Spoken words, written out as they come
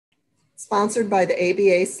Sponsored by the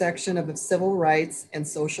ABA section of Civil Rights and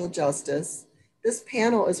Social Justice, this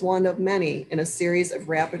panel is one of many in a series of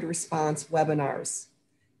rapid response webinars.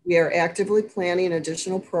 We are actively planning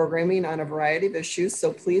additional programming on a variety of issues,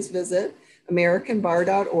 so please visit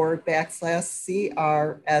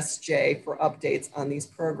americanbar.org/CRSJ for updates on these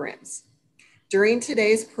programs. During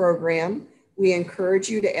today's program, we encourage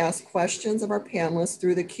you to ask questions of our panelists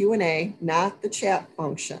through the Q&A, not the chat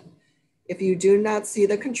function. If you do not see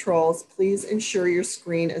the controls, please ensure your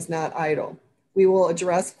screen is not idle. We will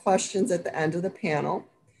address questions at the end of the panel.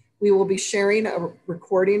 We will be sharing a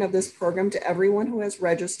recording of this program to everyone who has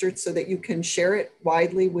registered so that you can share it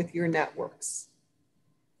widely with your networks.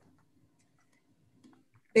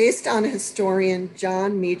 Based on historian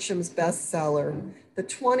Jon Meacham's bestseller, the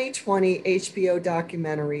 2020 HBO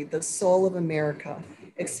documentary, The Soul of America,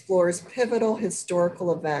 explores pivotal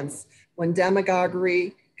historical events when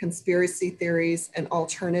demagoguery, conspiracy theories, and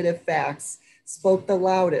alternative facts spoke the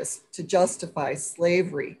loudest to justify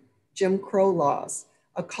slavery, Jim Crow laws,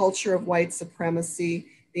 a culture of white supremacy,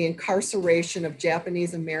 the incarceration of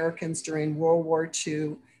Japanese Americans during World War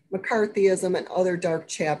II, McCarthyism, and other dark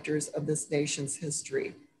chapters of this nation's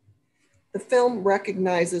history. The film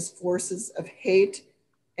recognizes forces of hate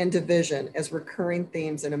and division as recurring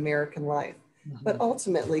themes in American life, but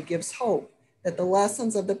ultimately gives hope that the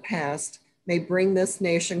lessons of the past may bring this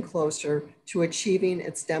nation closer to achieving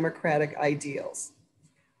its democratic ideals.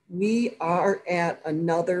 We are at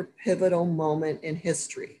another pivotal moment in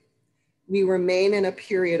history. We remain in a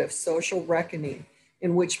period of social reckoning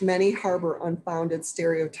in which many harbor unfounded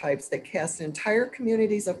stereotypes that cast entire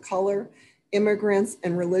communities of color, immigrants,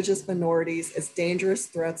 and religious minorities as dangerous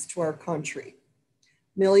threats to our country.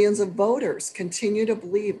 Millions of voters continue to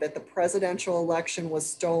believe that the presidential election was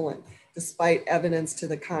stolen, despite evidence to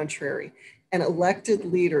the contrary, and elected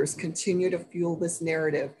leaders continue to fuel this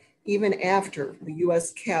narrative even after the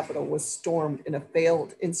US Capitol was stormed in a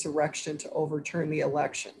failed insurrection to overturn the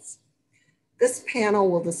elections. This panel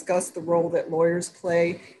will discuss the role that lawyers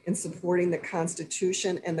play in supporting the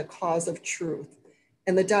Constitution and the cause of truth,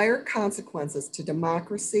 and the dire consequences to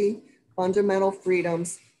democracy, fundamental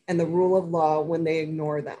freedoms, and the rule of law when they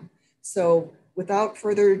ignore them. So without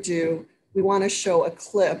further ado, we want to show a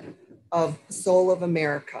clip of Soul of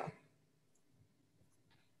America.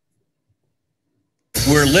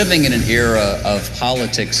 We're living in an era of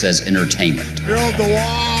politics as entertainment. Build the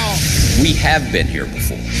wall! We have been here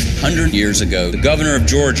before. 100 years ago, the governor of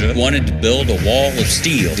Georgia wanted to build a wall of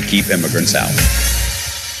steel to keep immigrants out.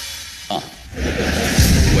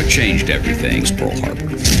 What changed everything was Pearl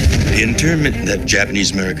Harbor. The internment that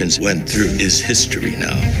Japanese Americans went through is history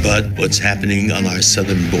now, but what's happening on our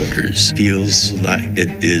southern borders feels like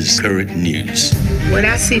it is current news. What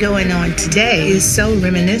I see going on today is so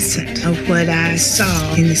reminiscent of what I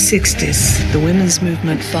saw in the 60s. The women's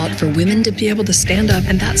movement fought for women to be able to stand up,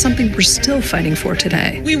 and that's something we're still fighting for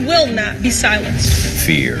today. We will not be silenced.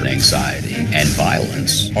 Fear, anxiety, and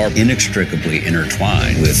violence are inextricably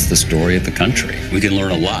intertwined with the story of the country. We can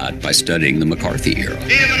learn a lot by studying the McCarthy era.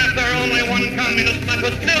 Even if there are only one communist, there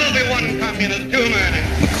will still be one communist too many.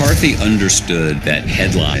 McCarthy understood that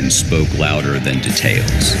headlines spoke louder than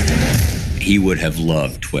details. He would have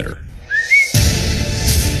loved Twitter.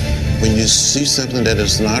 When you see something that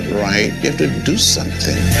is not right, you have to do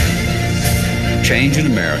something. Change in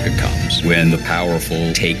America comes when the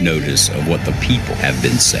powerful take notice of what the people have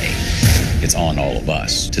been saying. It's on all of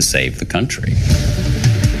us to save the country.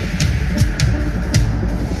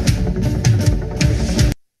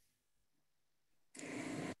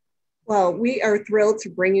 Well, we are thrilled to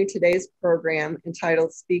bring you today's program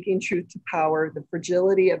entitled Speaking Truth to Power, the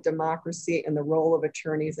Fragility of Democracy and the Role of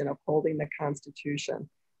Attorneys in Upholding the Constitution.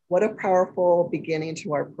 What a powerful beginning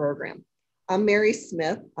to our program. I'm Mary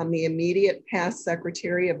Smith. I'm the immediate past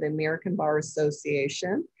secretary of the American Bar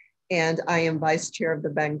Association, and I am vice chair of the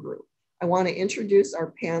Ben Group. I want to introduce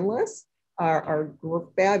our panelists, our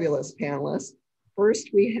fabulous panelists.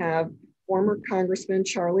 First, we have former Congressman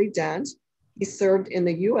Charlie Dent. He served in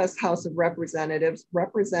the U.S. House of Representatives,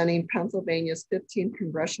 representing Pennsylvania's 15th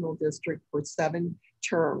congressional district for 7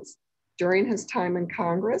 terms. During his time in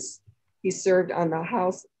Congress, he served on the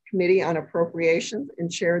House Committee on Appropriations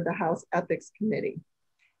and chaired the House Ethics Committee.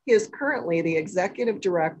 He is currently the executive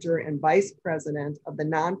director and vice president of the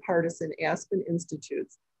nonpartisan Aspen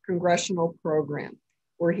Institute's congressional program,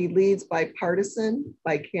 where he leads bipartisan,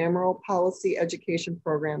 bicameral policy education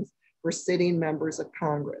programs for sitting members of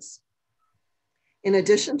Congress. In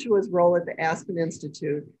addition to his role at the Aspen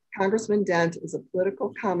Institute, Congressman Dent is a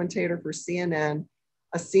political commentator for CNN,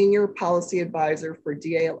 a senior policy advisor for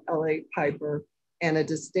DLA Piper, and a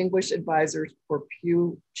distinguished advisor for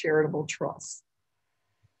Pew Charitable Trust.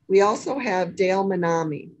 We also have Dale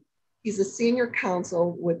Manami. He's a senior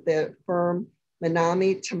counsel with the firm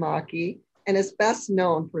Manami Tamaki and is best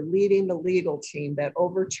known for leading the legal team that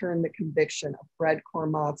overturned the conviction of Fred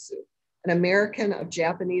Korematsu, an American of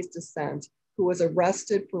Japanese descent who was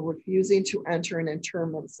arrested for refusing to enter an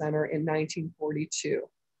internment center in 1942.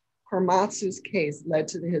 Korematsu's case led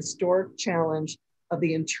to the historic challenge of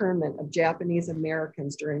the internment of Japanese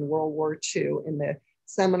Americans during World War II in the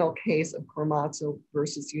seminal case of Korematsu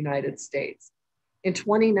versus United States. In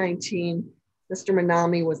 2019, Mr.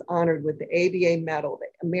 Manami was honored with the ABA Medal,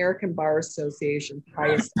 the American Bar Association's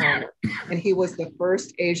highest honor, and he was the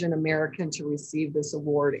first Asian American to receive this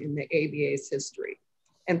award in the ABA's history.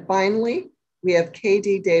 And finally, we have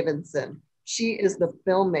K.D. Davidson. She is the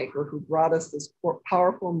filmmaker who brought us this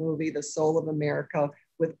powerful movie, The Soul of America,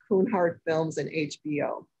 with Coonhart Films and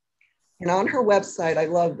HBO. And on her website, I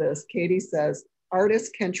love this, Katie says, artists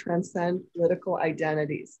can transcend political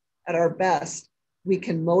identities. At our best, we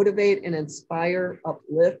can motivate and inspire,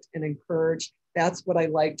 uplift and encourage. That's what I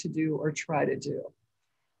like to do or try to do.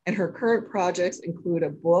 And her current projects include a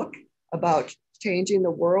book about changing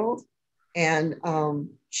the world. And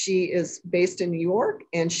she is based in New York,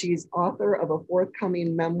 and she's author of a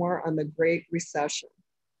forthcoming memoir on the Great Recession.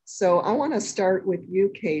 So I want to start with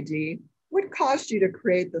you, KD. What caused you to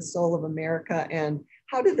create The Soul of America, and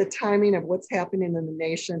how did the timing of what's happening in the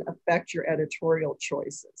nation affect your editorial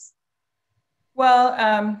choices?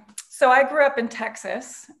 Well, so I grew up in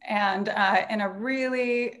Texas and in a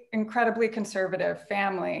really incredibly conservative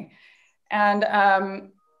family. And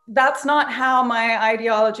that's not how my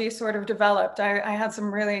ideology sort of developed. I had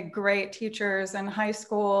some really great teachers in high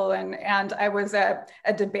school, and I was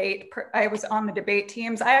I was on the debate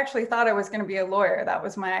teams. I actually thought I was going to be a lawyer. That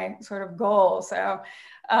was my sort of goal. So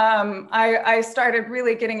I started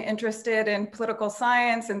really getting interested in political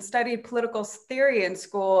science and studied political theory in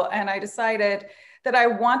school. And I decided that I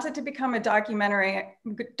wanted to become a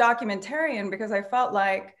documentarian because I felt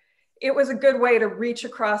like it was a good way to reach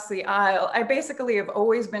across the aisle. I basically have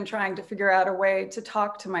always been trying to figure out a way to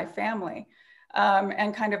talk to my family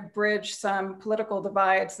and kind of bridge some political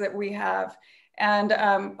divides that we have. And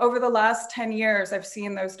over the last 10 years, I've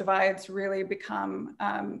seen those divides really become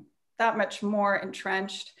that much more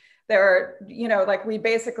entrenched. There are, like we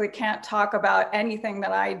basically can't talk about anything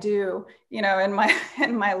that I do, in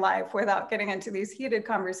my life without getting into these heated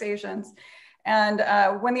conversations. And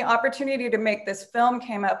when the opportunity to make this film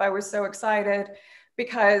came up, I was so excited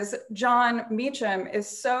because Jon Meacham is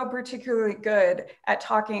so particularly good at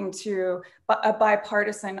talking to a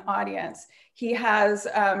bipartisan audience. He has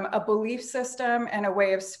a belief system and a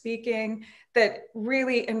way of speaking that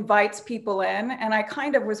really invites people in. And I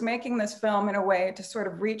kind of was making this film in a way to sort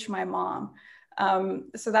of reach my mom.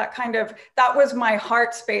 So that was my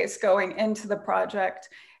heart space going into the project.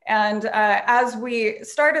 And as we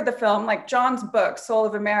started the film, like Jon's book, Soul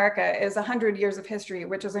of America, is 100 years of history,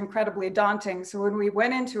 which is incredibly daunting. So when we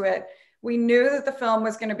went into it, we knew that the film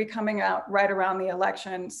was going to be coming out right around the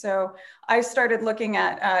election. So I started looking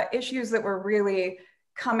at issues that were really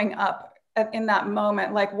coming up in that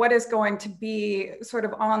moment, like what is going to be sort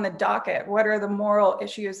of on the docket? What are the moral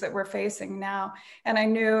issues that we're facing now? And I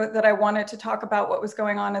knew that I wanted to talk about what was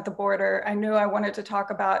going on at the border. I knew I wanted to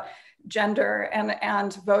talk about gender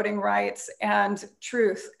and voting rights and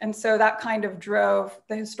truth. And so that kind of drove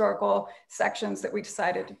the historical sections that we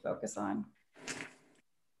decided to focus on.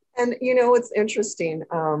 And it's interesting.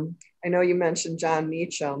 I know you mentioned Jon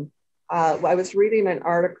Meacham. I was reading an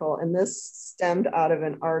article, and this stemmed out of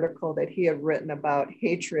an article that he had written about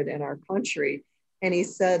hatred in our country. And he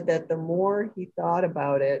said that the more he thought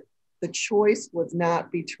about it, the choice was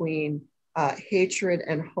not between hatred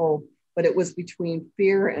and hope, but it was between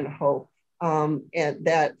fear and hope. And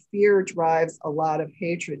that fear drives a lot of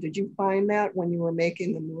hatred. Did you find that when you were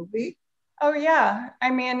making the movie? Oh yeah, I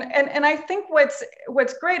mean, and I think what's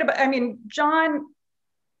great about, Jon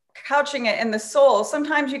couching it in the soul,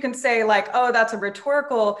 sometimes you can say like, oh, that's a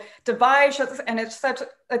rhetorical device, and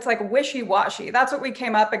it's like wishy-washy. That's what we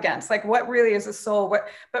came up against. Like, what really is a soul?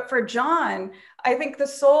 But for Jon, I think the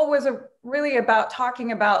soul was really about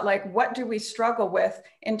talking about like, what do we struggle with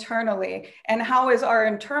internally, and how is our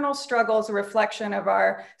internal struggles a reflection of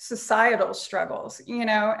our societal struggles,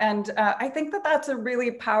 And I think that that's a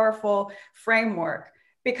really powerful framework,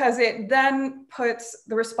 because it then puts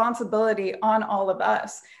the responsibility on all of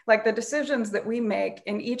us. Like the decisions that we make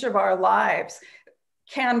in each of our lives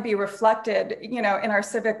can be reflected, in our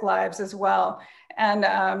civic lives as well.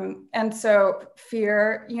 And so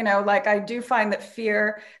fear, like I do find that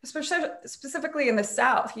fear, especially specifically in the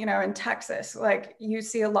South, in Texas, like you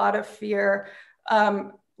see a lot of fear,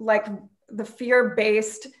 like the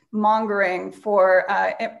fear-based mongering for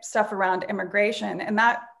stuff around immigration, and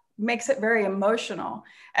that makes it very emotional.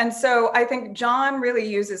 And so I think Jon really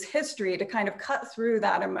uses history to kind of cut through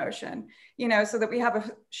that emotion, so that we have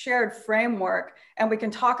a shared framework and we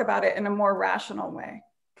can talk about it in a more rational way.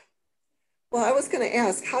 Well, I was going to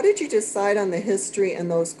ask, how did you decide on the history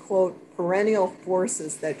and those, quote, perennial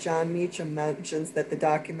forces that Jon Meacham mentions that the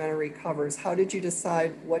documentary covers? How did you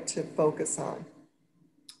decide what to focus on?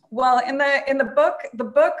 Well, in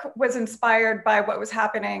the book was inspired by what was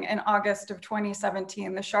happening in August of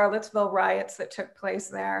 2017, the Charlottesville riots that took place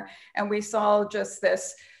there. And we saw just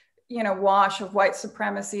this, wash of white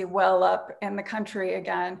supremacy well up in the country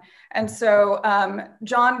again. And so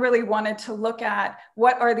Jon really wanted to look at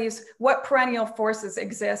what perennial forces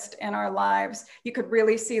exist in our lives. You could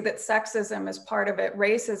really see that sexism is part of it,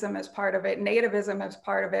 racism is part of it, nativism is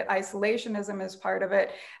part of it, isolationism is part of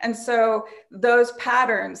it. And so those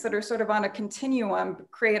patterns that are sort of on a continuum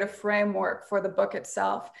create a framework for the book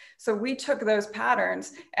itself. So we took those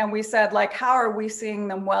patterns and we said, like, how are we seeing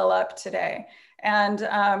them well up today? And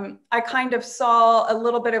I kind of saw a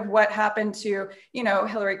little bit of what happened to,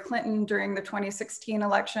 Hillary Clinton during the 2016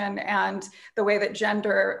 election and the way that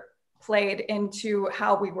gender played into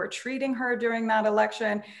how we were treating her during that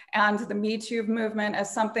election, and the Me Too movement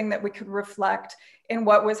as something that we could reflect in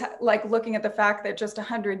what was like looking at the fact that just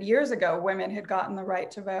 100 years ago, women had gotten the right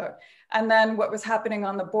to vote. And then what was happening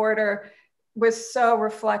on the border was so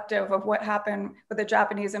reflective of what happened with the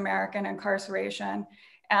Japanese American incarceration.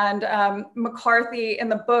 And McCarthy, in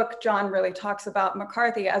the book, Jon really talks about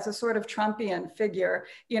McCarthy as a sort of Trumpian figure,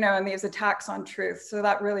 and these attacks on truth. So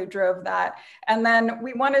that really drove that. And then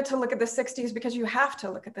we wanted to look at the 60s because you have to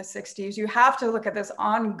look at the 60s. You have to look at this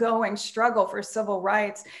ongoing struggle for civil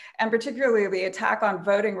rights, and particularly the attack on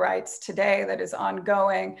voting rights today that is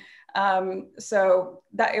ongoing. So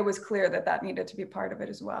that it was clear that that needed to be part of it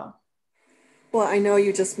as well. Well, I know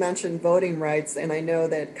you just mentioned voting rights, and I know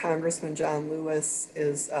that Congressman John Lewis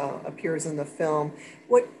appears in the film.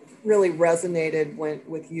 What really resonated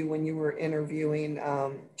with you when you were interviewing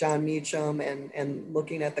Jon Meacham and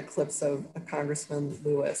looking at the clips of Congressman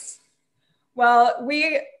Lewis? Well,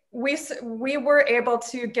 we were able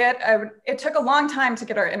to it took a long time to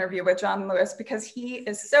get our interview with John Lewis because he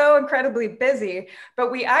is so incredibly busy,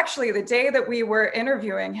 but the day that we were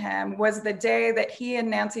interviewing him was the day that he and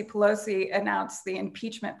Nancy Pelosi announced the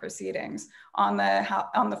impeachment proceedings on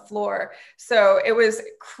the floor. So it was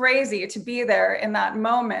crazy to be there in that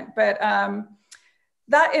moment, but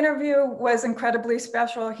that interview was incredibly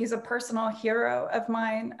special. He's a personal hero of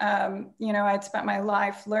mine. I'd spent my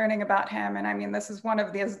life learning about him. And I mean, this is one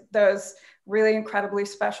of those really incredibly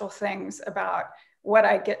special things about what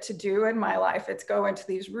I get to do in my life. It's go into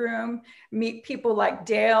these rooms, meet people like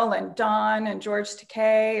Dale and Don and George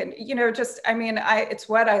Takei. And, it's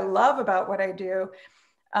what I love about what I do.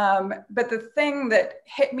 But the thing that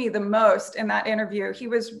hit me the most in that interview, he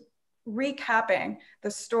was recapping the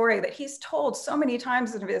story that he's told so many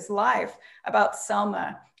times in his life about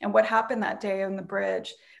Selma and what happened that day on the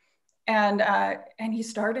bridge. And he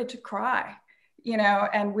started to cry,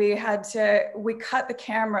 and we cut the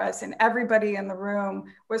cameras and everybody in the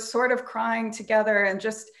room was sort of crying together, and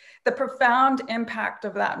just the profound impact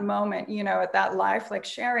of that moment, at that life, like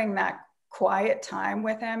sharing that quiet time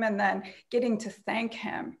with him and then getting to thank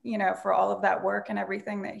him, for all of that work and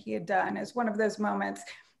everything that he had done is one of those moments.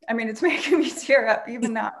 I mean, it's making me tear up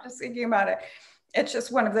even now, just thinking about it. It's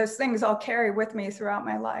just one of those things I'll carry with me throughout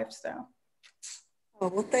my life. So. Oh,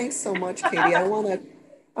 well, thanks so much, Katie. I want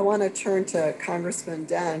to turn to Congressman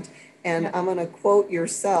Dent, and I'm going to quote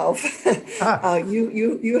yourself.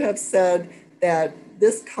 You have said that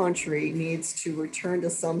this country needs to return to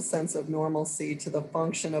some sense of normalcy to the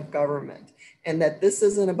function of government, and that this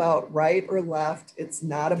isn't about right or left. It's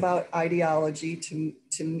not about ideology to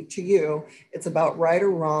you. It's about right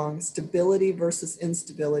or wrong, stability versus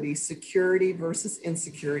instability, security versus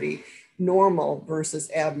insecurity, normal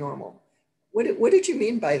versus abnormal. What did you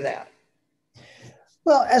mean by that?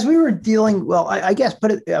 Well, as we were dealing, I guess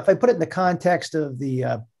if I put it in the context of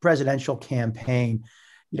the presidential campaign,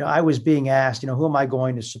 I was being asked, who am I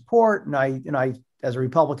going to support? And I, as a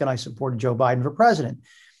Republican, I supported Joe Biden for president.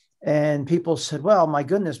 And people said, well, my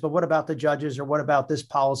goodness, but what about the judges, or what about this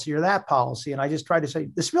policy or that policy? And I just tried to say,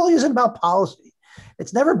 this really isn't about policy.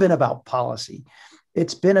 It's never been about policy.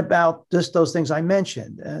 It's been about just those things I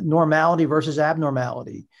mentioned, normality versus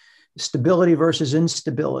abnormality, stability versus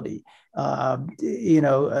instability,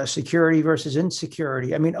 security versus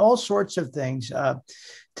insecurity. I mean, all sorts of things.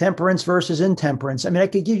 Temperance versus intemperance. I mean, I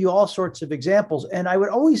could give you all sorts of examples. And I would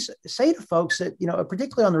always say to folks that,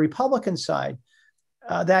 particularly on the Republican side,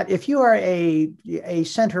 that if you are a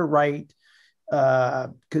center-right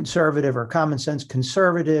conservative or common sense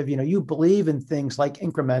conservative, you believe in things like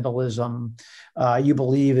incrementalism, you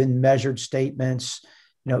believe in measured statements,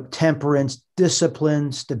 temperance,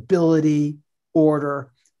 discipline, stability,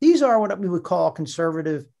 order. These are what we would call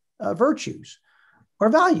conservative virtues or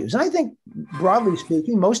values. And I think, broadly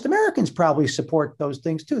speaking, most Americans probably support those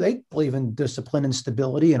things too. They believe in discipline and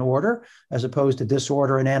stability and order, as opposed to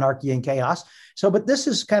disorder and anarchy and chaos. So, but this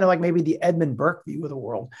is kind of like maybe the Edmund Burke view of the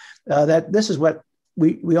world, that this is what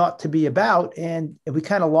we ought to be about. And we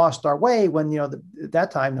kind of lost our way when, at that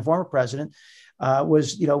time, the former president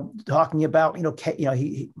was, talking about,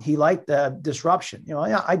 he liked disruption.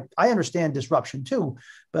 I understand disruption too,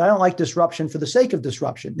 but I don't like disruption for the sake of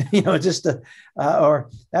disruption. Or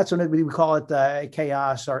that's when we call it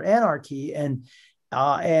chaos or anarchy. And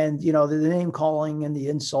the name calling and the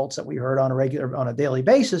insults that we heard on a daily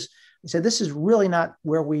basis. I said, this is really not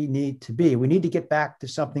where we need to be. We need to get back to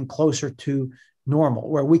something closer to normal,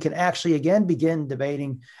 where we can actually again begin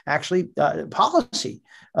debating policy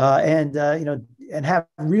and have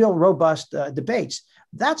real robust debates.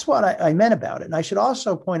 That's what I meant about it. And I should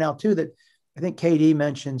also point out too that I think KD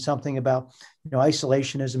mentioned something about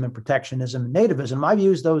isolationism and protectionism and nativism. I've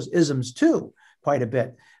used those isms too quite a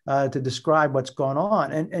bit to describe what's going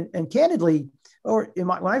on. And candidly, when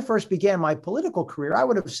I first began my political career, I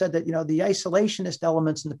would have said that the isolationist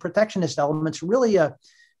elements and the protectionist elements really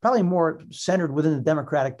probably more centered within the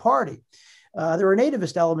Democratic Party. There are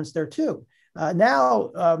nativist elements there too. Now,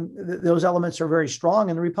 those elements are very strong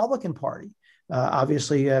in the Republican Party,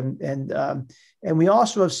 obviously, and we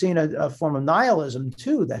also have seen a form of nihilism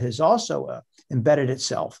too that has also embedded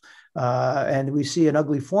itself, and we see an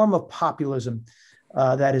ugly form of populism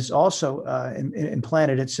that has also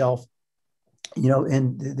implanted itself,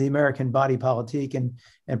 in the American body politic and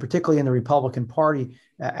particularly in the Republican Party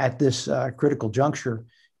at this critical juncture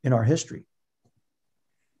in our history.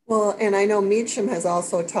 Well, and I know Meacham has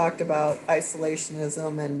also talked about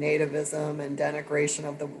isolationism and nativism and denigration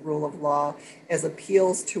of the rule of law as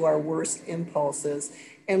appeals to our worst impulses.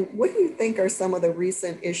 And what do you think are some of the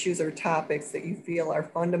recent issues or topics that you feel are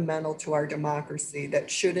fundamental to our democracy that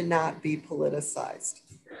should not be politicized?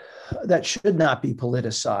 That should not be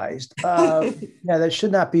politicized. That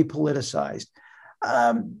should not be politicized.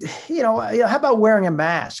 How about wearing a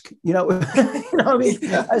mask?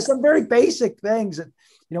 Some very basic things that,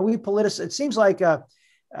 we politicize. It seems like,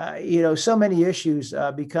 so many issues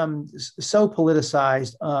become so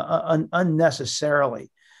politicized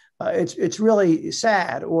unnecessarily. It's really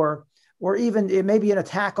sad, or even it may be an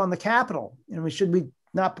attack on the Capitol. Should we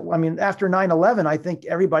not? I mean, after 9/11, I think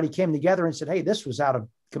everybody came together and said, "Hey, this was out of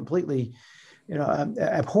completely."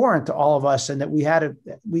 Abhorrent to all of us, and that we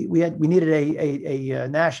needed a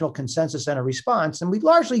national consensus and a response, and we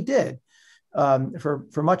largely did for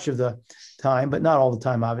much of the time, but not all the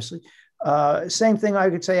time, obviously. Same thing I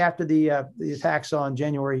could say after the attacks on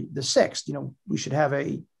January the 6th. We should have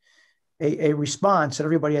a response, and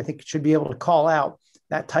everybody, I think, should be able to call out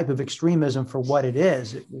that type of extremism for what it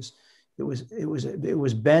is. It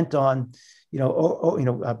was bent on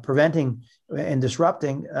preventing and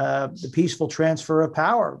disrupting the peaceful transfer of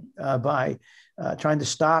power by trying to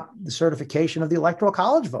stop the certification of the Electoral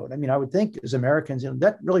College vote. I mean, I would think as Americans,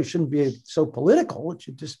 that really shouldn't be so political. It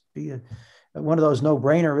should just be one of those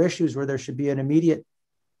no-brainer issues where there should be an immediate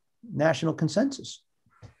national consensus.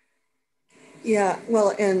 Yeah,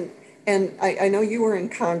 well, and I know you were in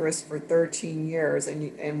Congress for 13 years,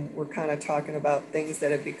 and we're kind of talking about things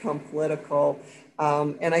that have become political.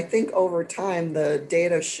 And I think over time, the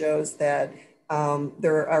data shows that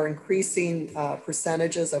there are increasing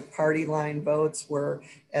percentages of party line votes,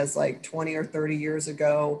 whereas like 20 or 30 years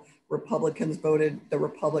ago, Republicans voted the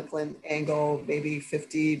Republican angle maybe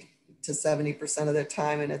 50 to 70% of the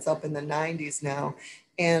time, and it's up in the 90s now.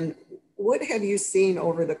 And what have you seen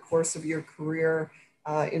over the course of your career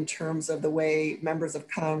in terms of the way members of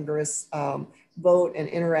Congress vote and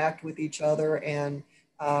interact with each other, and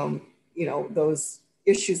those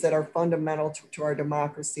issues that are fundamental to our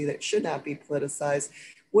democracy that should not be politicized?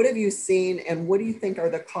 What have you seen, and what do you think are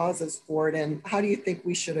the causes for it, and how do you think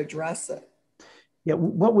we should address it? Yeah,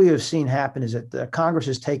 what we have seen happen is that Congress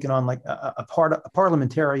has taken on like a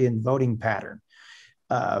parliamentarian voting pattern.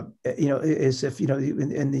 As if,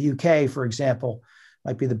 in the UK, for example,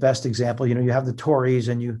 might be the best example. You have the Tories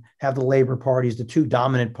and you have the Labour parties, the two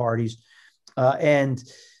dominant parties. And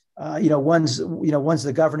one's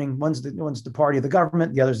the governing, one's the party of the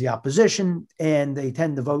government, the other's the opposition, and they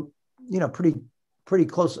tend to vote, pretty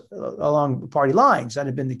close along party lines. That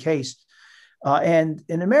had been the case. And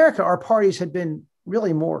in America, our parties had been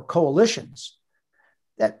really more coalitions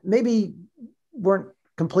that maybe weren't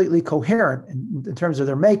completely coherent in terms of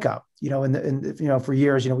their makeup. For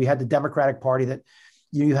years, we had the Democratic Party that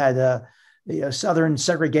you had Southern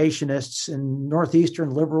segregationists and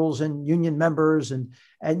Northeastern liberals and union members, and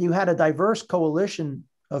you had a diverse coalition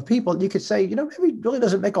of people. You could say, maybe it really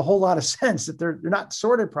doesn't make a whole lot of sense that they're not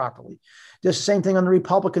sorted properly. Just the same thing on the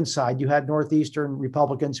Republican side. You had Northeastern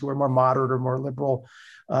Republicans who were more moderate or more liberal.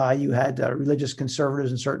 You had religious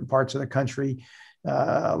conservatives in certain parts of the country.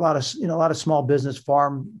 A lot of small business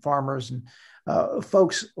farmers and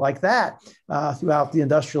folks like that throughout the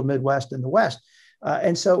industrial Midwest and the West.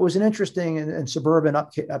 And so it was an interesting and suburban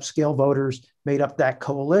upscale voters made up that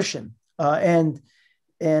coalition. And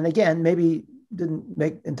again, maybe didn't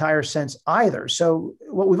make entire sense either. So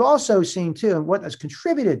what we've also seen too, and what has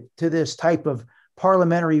contributed to this type of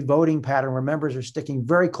parliamentary voting pattern where members are sticking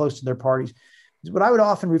very close to their parties, is what I would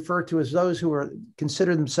often refer to as those who are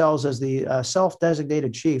consider themselves as the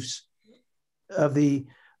self-designated chiefs of the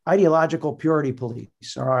ideological purity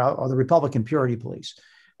police or the Republican purity police.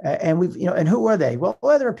 And and who are they? Well,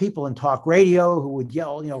 there are people in talk radio who would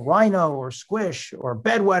yell, rhino or squish or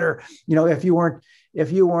bedwetter,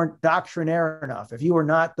 if you weren't doctrinaire enough, if you were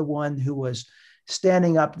not the one who was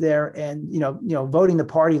standing up there and, voting the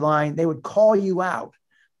party line, they would call you out.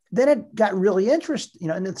 Then it got really interesting,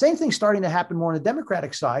 and the same thing's starting to happen more on the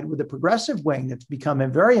Democratic side with the progressive wing that's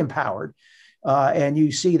becoming very empowered. And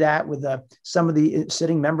you see that with some of the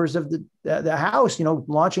sitting members of the House,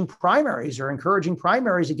 launching primaries or encouraging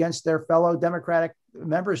primaries against their fellow Democratic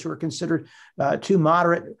members who are considered too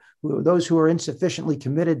moderate, those who are insufficiently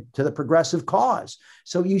committed to the progressive cause.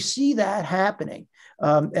 So you see that happening.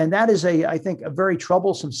 And that is, I think, a very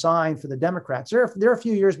troublesome sign for the Democrats. They're a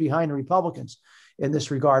few years behind the Republicans in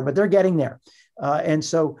this regard, but they're getting there. And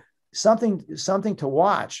so something to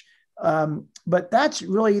watch. But that's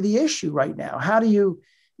really the issue right now. How do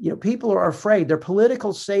people are afraid. Their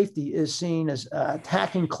political safety is seen as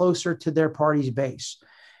attacking closer to their party's base.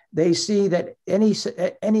 They see that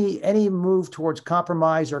any move towards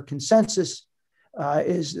compromise or consensus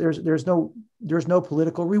there's no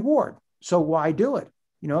political reward. So why do it?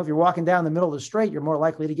 If you're walking down the middle of the street, you're more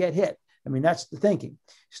likely to get hit. I mean, that's the thinking.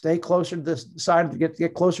 Stay closer to the side,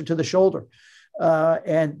 get closer to the shoulder.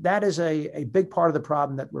 And that is a big part of the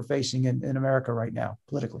problem that we're facing in America right now,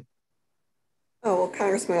 politically. Oh, well,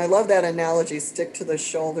 Congressman, I love that analogy. Stick to the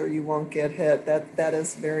shoulder, you won't get hit. That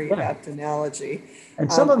is very apt analogy.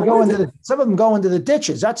 And some of them go into the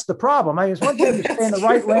ditches. That's the problem. I mean, it's one thing to stay in the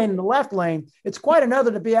right lane and the left lane. It's quite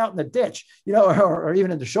another to be out in the ditch, or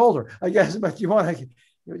even in the shoulder, I guess. But you want to.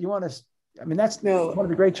 I mean, that's one of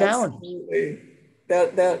the great challenges. Absolutely.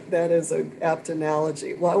 That is an apt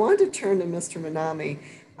analogy. Well, I wanted to turn to Mr. Minami.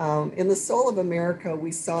 In The Soul of America,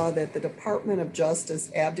 we saw that the Department of Justice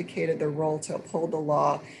abdicated their role to uphold the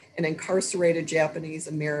law and incarcerated Japanese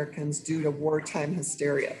Americans due to wartime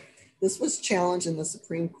hysteria. This was challenged in the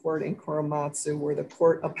Supreme Court in Korematsu, where the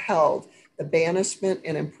court upheld the banishment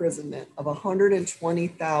and imprisonment of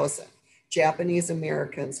 120,000 Japanese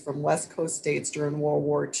Americans from West Coast states during World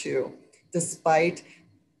War II, despite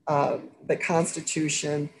the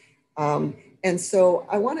Constitution. And so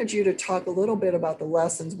I wanted you to talk a little bit about the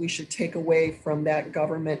lessons we should take away from that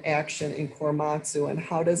government action in Korematsu, and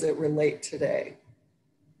how does it relate today?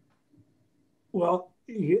 Well,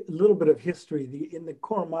 a little bit of history. In the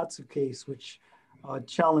Korematsu case, which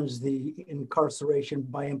challenged the incarceration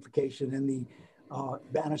by implication and the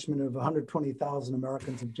banishment of 120,000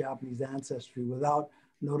 Americans of Japanese ancestry without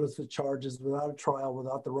notice of charges, without a trial,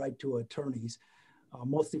 without the right to attorneys,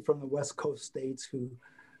 mostly from the West Coast states who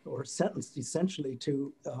were sentenced essentially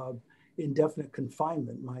to indefinite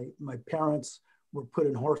confinement. My parents were put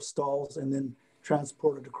in horse stalls and then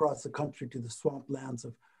transported across the country to the swamplands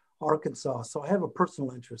of Arkansas. So I have a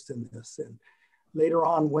personal interest in this. And later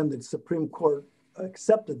on, when the Supreme Court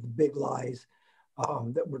accepted the big lies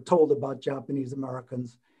that were told about Japanese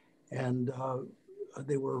Americans, and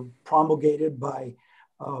they were promulgated by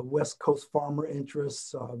West Coast farmer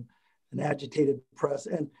interests, an agitated press,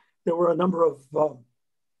 and there were a number of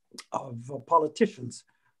politicians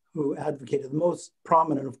who advocated. The most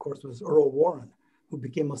prominent, of course, was Earl Warren, who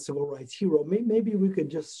became a civil rights hero. Maybe we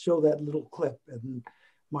could just show that little clip. And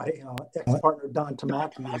my ex-partner, Don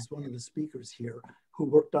Tamaki, is one of the speakers here who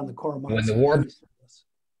worked on the Korematsu. When the war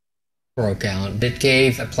broke out, it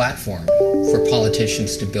gave a platform for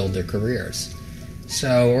politicians to build their careers.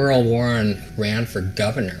 So Earl Warren ran for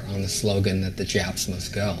governor on the slogan that the Japs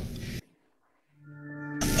must go.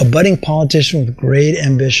 A budding politician with great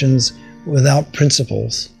ambitions without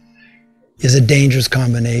principles is a dangerous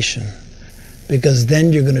combination, because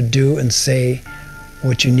then you're going to do and say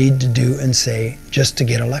what you need to do and say just to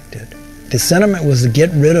get elected. The sentiment was to get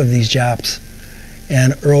rid of these Japs,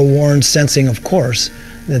 and Earl Warren, sensing, of course,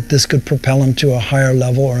 that this could propel him to a higher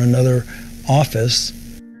level or another office.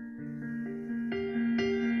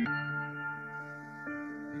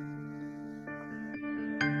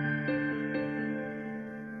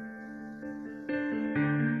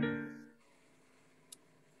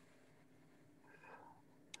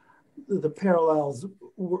 The parallels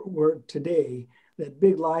were today that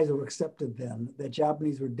big lies were accepted then, that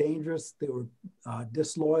Japanese were dangerous, they were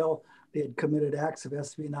disloyal, they had committed acts of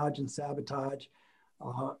espionage and sabotage.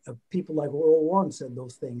 People like Earl Warren said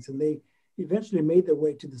those things, and they eventually made their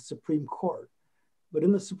way to the Supreme Court. But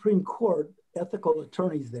in the Supreme Court, ethical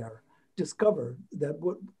attorneys there discovered that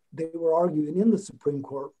what they were arguing in the Supreme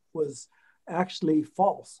Court was actually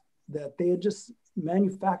false, that they had just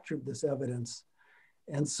manufactured this evidence.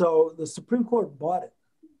 And so the Supreme Court bought it,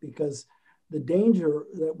 because the danger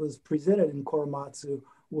that was presented in Korematsu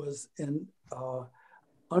was an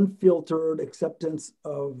unfiltered acceptance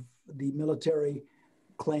of the military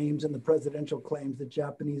claims and the presidential claims that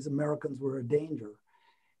Japanese Americans were a danger.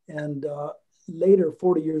 And later,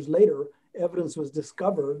 40 years later, evidence was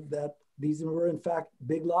discovered that these were in fact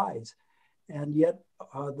big lies. And yet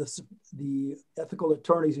the ethical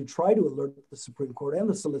attorneys who tried to alert the Supreme Court and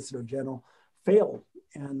the Solicitor General failed,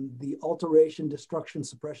 and the alteration, destruction,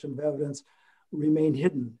 suppression of evidence remained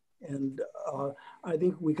hidden. And I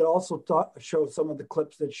think we could also show some of the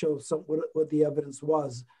clips that show what the evidence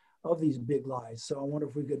was of these big lies. So I wonder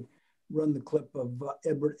if we could run the clip of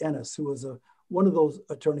Edward Ennis, who was one of those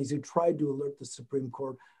attorneys who tried to alert the Supreme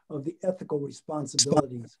Court of the ethical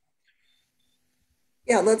responsibilities.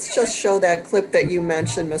 Yeah, let's just show that clip that you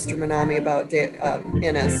mentioned, Mr. Minami, about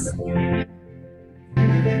Ennis.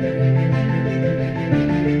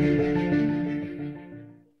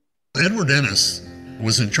 Edward Ennis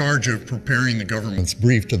was in charge of preparing the government's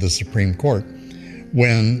brief to the Supreme Court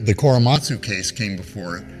when the Korematsu case came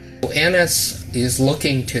before it. Ennis is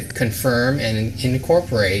looking to confirm and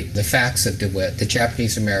incorporate the facts of DeWitt. The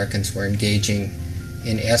Japanese Americans were engaging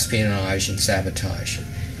in espionage and sabotage.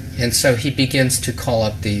 And so he begins to call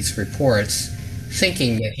up these reports,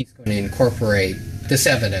 thinking that he's going to incorporate this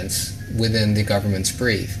evidence within the government's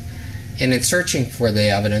brief. And in searching for the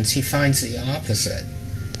evidence, he finds the opposite,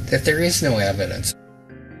 that there is no evidence.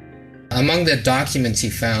 Among the documents he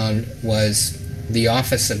found was the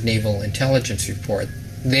Office of Naval Intelligence report.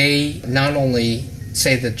 They not only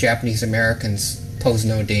say that Japanese Americans pose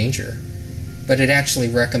no danger, but it actually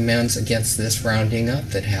recommends against this rounding up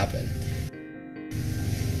that happened.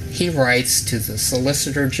 He writes to the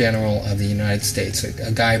Solicitor General of the United States,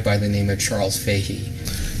 a guy by the name of Charles Fahey.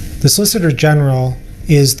 The Solicitor General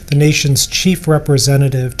is the nation's chief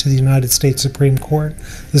representative to the United States Supreme Court.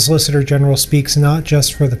 The Solicitor General speaks not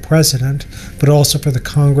just for the President, but also for the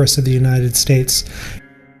Congress of the United States.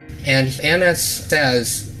 And Ennis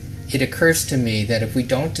says, it occurs to me that if we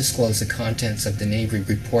don't disclose the contents of the Navy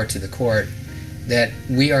report to the court, that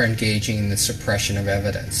we are engaging in the suppression of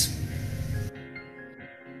evidence.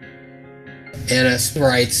 Ennis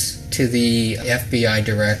writes to the FBI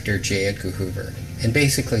Director, J. Edgar Hoover, and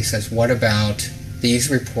basically says, what about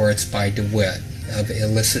these reports by DeWitt of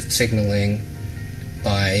illicit signaling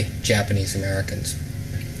by Japanese Americans?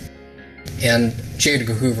 And J.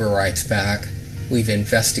 Edgar Hoover writes back, we've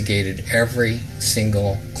investigated every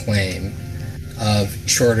single claim of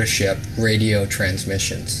shorter-ship radio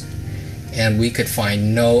transmissions, and we could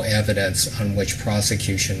find no evidence on which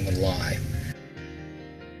prosecution would lie.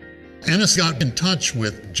 Ennis got in touch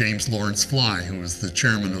with James Lawrence Fly, who was the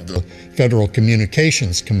chairman of the Federal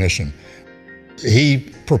Communications Commission.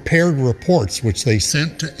 He prepared reports which they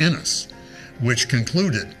sent to Ennis, which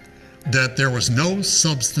concluded that there was no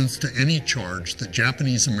substance to any charge that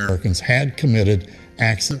Japanese Americans had committed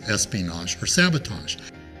acts of espionage or sabotage.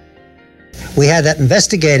 We had that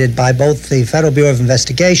investigated by both the Federal Bureau of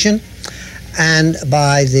Investigation and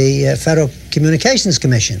by the Federal Communications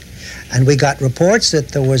Commission. And we got reports that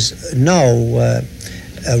there was no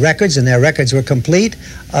records, and their records were complete,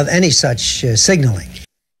 of any such signaling.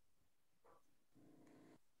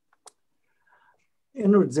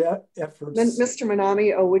 Inward's efforts. Mr.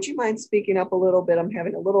 Minami, would you mind speaking up a little bit? I'm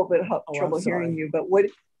having a little bit of trouble hearing you, but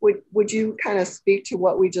would you kind of speak to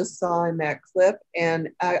what we just saw in that clip? And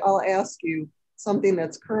I'll ask you something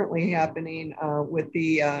that's currently happening with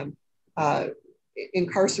the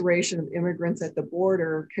incarceration of immigrants at the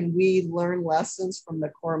border. Can we learn lessons from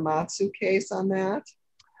the Korematsu case on that?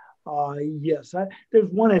 Yes,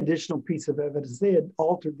 there's one additional piece of evidence. They had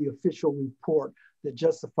altered the official report that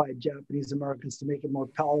justified Japanese Americans to make it more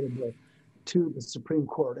palatable to the Supreme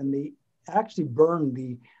Court. And they actually burned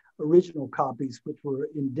the original copies, which were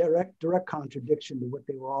in direct contradiction to what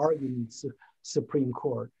they were arguing in the Supreme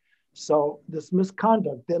Court. So this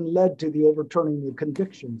misconduct then led to the overturning the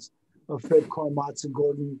convictions of Fred Korematsu,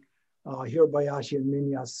 Gordon Hirabayashi, and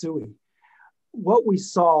Minyasui. What we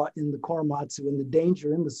saw in the Korematsu and the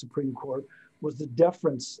danger in the Supreme Court was the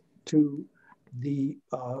deference to the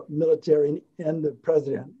military and the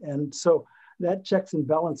president. And so that checks and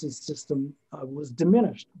balances system was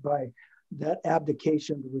diminished by that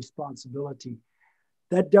abdication of responsibility.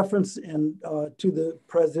 That deference to the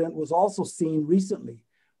president was also seen recently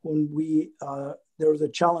when there was a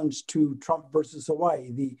challenge to Trump versus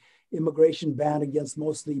Hawaii, the immigration ban against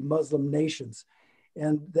mostly Muslim nations.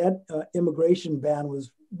 And that immigration ban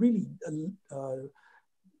was really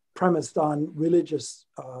premised on religious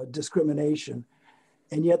discrimination.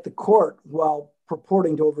 And yet the court, while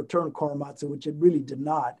purporting to overturn Korematsu, which it really did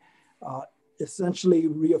not, essentially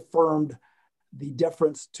reaffirmed the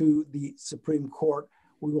deference to the Supreme Court.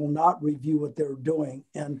 We will not review what they're doing.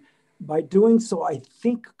 And by doing so, I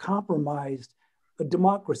think compromised a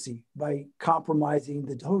democracy by compromising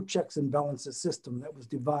the whole checks and balances system that was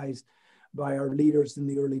devised by our leaders in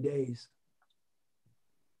the early days.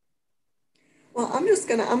 Well, I'm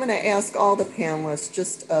gonna ask all the panelists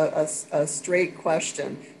just a straight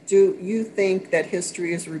question. Do you think that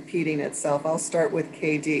history is repeating itself? I'll start with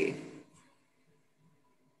KD.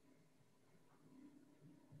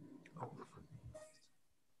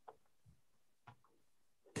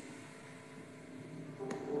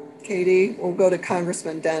 KD, we'll go to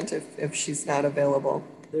Congressman Dent if she's not available.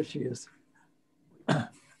 There she is.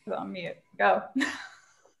 On mute, go.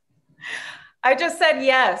 I just said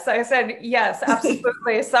yes. I said yes,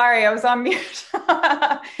 absolutely. Sorry, I was on mute.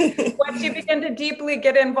 Once you begin to deeply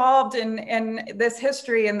get involved in this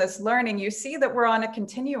history and this learning, you see that we're on a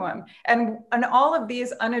continuum. And all of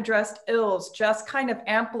these unaddressed ills just kind of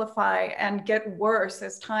amplify and get worse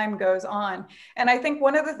as time goes on. And I think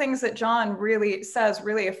one of the things that Jon really says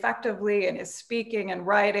really effectively in his speaking and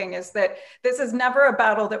writing is that this is never a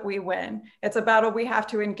battle that we win. It's a battle we have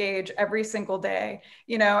to engage every single day,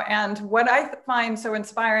 and what I find so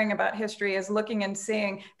inspiring about history is looking and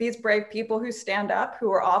seeing these brave people who stand up,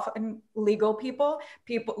 who are often legal people,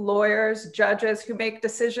 lawyers, judges who make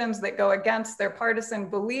decisions that go against their partisan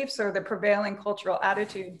beliefs or the prevailing cultural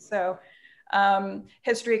attitudes. So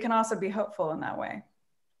history can also be hopeful in that way.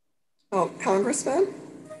 Oh, Congressman?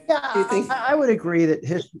 Yeah, I would agree that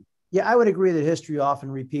history. Yeah, I would agree that history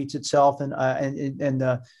often repeats itself, and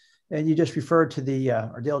you just referred to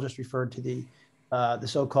or Dale just referred to the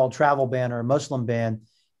so-called travel ban or Muslim ban.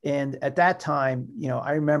 And at that time,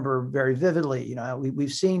 I remember very vividly,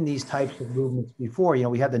 we've seen these types of movements before.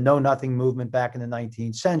 We had the Know Nothing movement back in the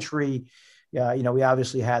 19th century. We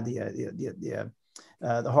obviously had the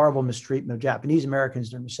horrible mistreatment of Japanese Americans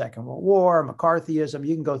during the Second World War, McCarthyism.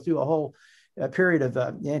 You can go through a whole period of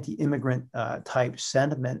anti-immigrant type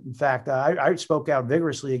sentiment. In fact, I spoke out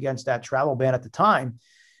vigorously against that travel ban at the time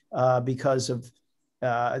because of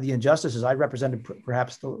the injustices. I represented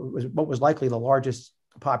perhaps what was likely the largest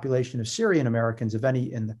population of Syrian Americans, if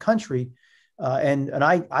any, in the country. And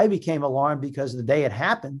I became alarmed because the day it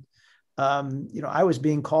happened, I was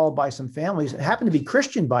being called by some families, it happened to be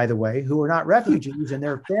Christian, by the way, who were not refugees, and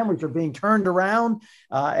their families were being turned around,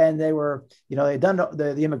 and they were, they'd done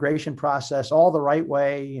the immigration process all the right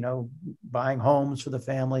way, buying homes for the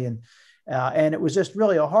family. And it was just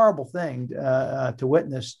really a horrible thing to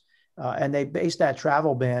witness. And they based that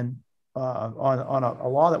travel ban on a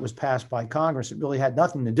law that was passed by Congress. It really had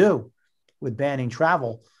nothing to do with banning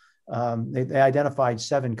travel. They identified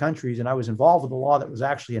 7 countries, and I was involved with a law that was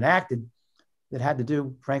actually enacted that had to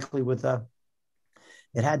do, frankly, with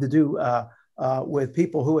with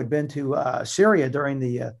people who had been to Syria during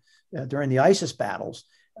the ISIS battles,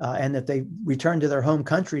 and that they returned to their home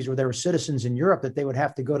countries where they were citizens in Europe, that they would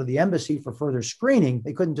have to go to the embassy for further screening.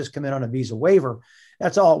 They couldn't just come in on a visa waiver.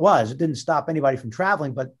 That's all it was. It didn't stop anybody from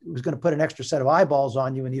traveling, but it was going to put an extra set of eyeballs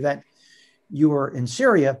on you in the event you were in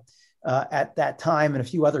Syria at that time, and a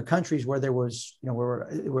few other countries where there was,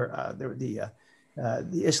 the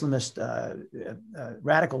Islamist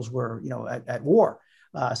radicals were, at war.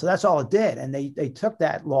 So that's all it did. And they took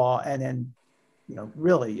that law and then,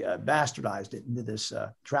 really bastardized it into this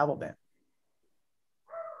travel ban.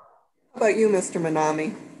 How about you, Mr.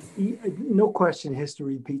 Manami? No question,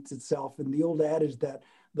 history repeats itself. And the old adage that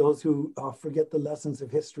those who forget the lessons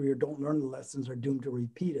of history or don't learn the lessons are doomed to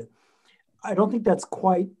repeat it. I don't think that's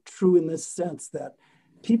quite true in this sense that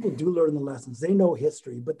people do learn the lessons. They know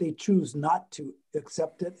history, but they choose not to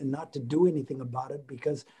accept it and not to do anything about it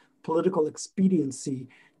because political expediency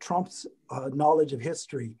trumps knowledge of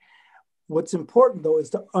history. What's important, though, is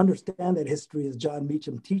to understand that history, as Jon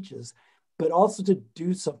Meacham teaches, but also to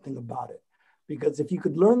do something about it. Because if you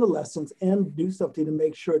could learn the lessons and do something to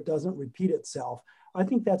make sure it doesn't repeat itself, I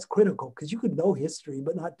think that's critical, because you could know history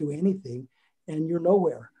but not do anything, and you're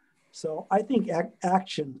nowhere. So I think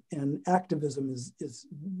action and activism is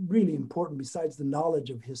really important besides the knowledge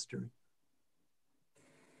of history.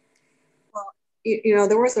 You know,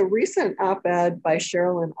 there was a recent op-ed by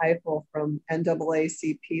Sherilyn Ifill from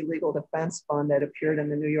NAACP Legal Defense Fund that appeared in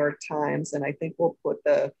the New York Times, and I think we'll put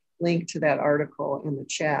the link to that article in the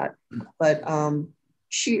chat. But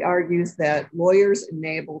she argues that lawyers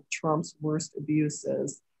enabled Trump's worst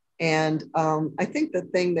abuses. And I think the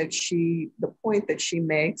point that she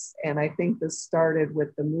makes, and I think this started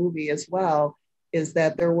with the movie as well, is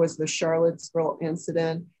that there was the Charlottesville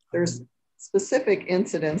incident. There's specific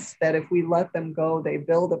incidents that if we let them go, they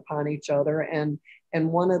build upon each other. And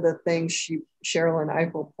one of the things Sherilyn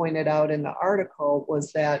Ifill pointed out in the article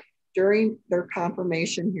was that during their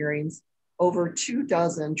confirmation hearings, over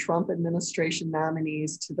 24 Trump administration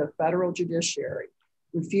nominees to the federal judiciary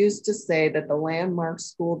refused to say that the landmark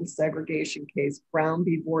school desegregation case, Brown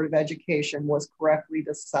v. Board of Education, was correctly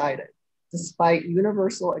decided, despite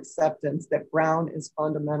universal acceptance that Brown is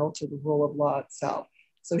fundamental to the rule of law itself.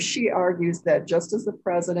 So she argues that just as the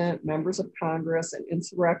president, members of Congress, and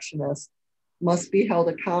insurrectionists must be held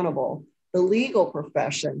accountable, the legal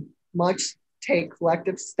profession must take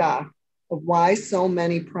collective stock of why so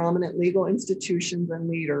many prominent legal institutions and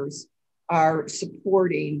leaders are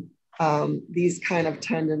supporting these kind of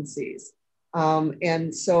tendencies.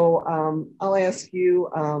 And so I'll ask you,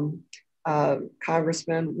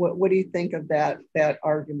 Congressman, what do you think of that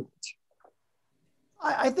argument?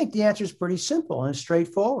 I think the answer is pretty simple and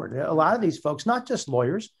straightforward. A lot of these folks, not just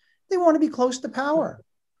lawyers, they want to be close to power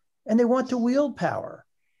and they want to wield power.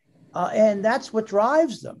 And that's what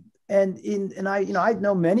drives them. And I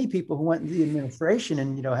know many people who went into the administration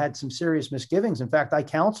and, had some serious misgivings. In fact, I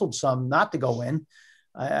counseled some not to go in,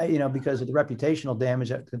 because of the reputational damage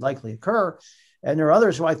that could likely occur. And there are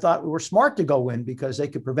others who I thought were smart to go in because they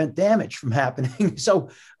could prevent damage from happening. So,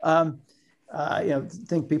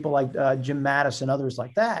 think people like Jim Mattis and others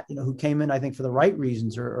like that, who came in, I think, for the right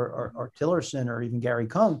reasons, or Tillerson, or even Gary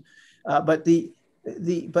Cohn. But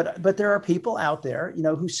there are people out there,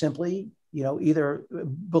 who simply, either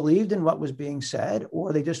believed in what was being said,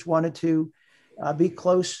 or they just wanted to be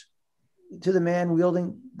close to the man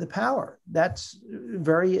wielding the power. That's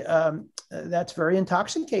very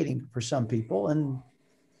intoxicating for some people, and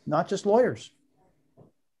not just lawyers.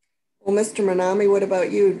 Well, Mr. Manami, what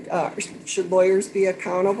about you? Should lawyers be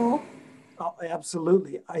accountable? Oh,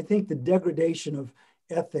 absolutely. I think the degradation of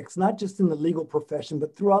ethics, not just in the legal profession,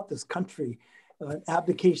 but throughout this country,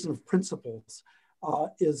 abdication of principles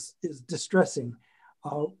is distressing.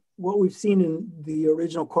 What we've seen in the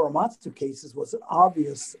original Korematsu cases was an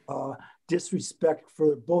obvious disrespect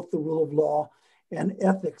for both the rule of law and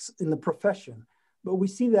ethics in the profession. But we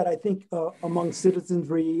see that, I think, among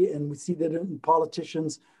citizenry, and we see that in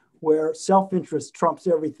politicians, where self-interest trumps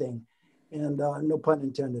everything, and no pun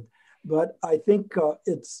intended. But I think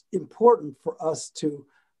it's important for us to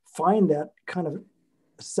find that kind of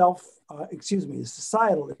societal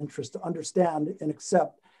interest, to understand and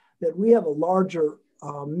accept that we have a larger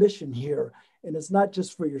mission here. And it's not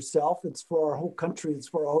just for yourself, it's for our whole country, it's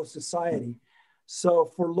for our whole society. So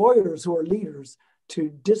for lawyers who are leaders to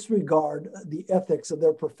disregard the ethics of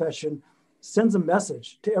their profession sends a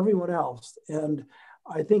message to everyone else. And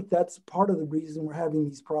I think that's part of the reason we're having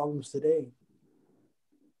these problems today.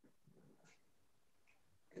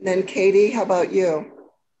 And then Katie, how about you?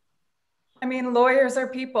 I mean, lawyers are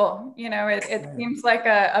people, it seems like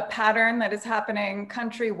a pattern that is happening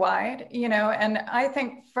countrywide, and I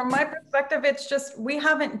think from my perspective, it's just, we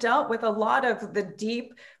haven't dealt with a lot of the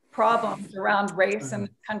deep problems around race in the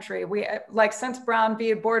country. Since Brown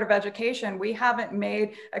v. Board of Education, we haven't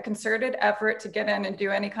made a concerted effort to get in and do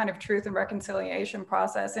any kind of truth and reconciliation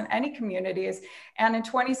process in any communities. And in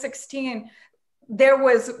 2016,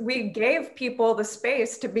 we gave people the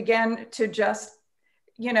space to begin to just,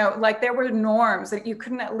 there were norms that you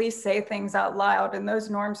couldn't at least say things out loud, and those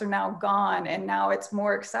norms are now gone. And now it's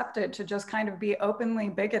more accepted to just kind of be openly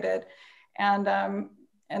bigoted. And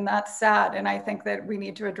that's sad. And I think that we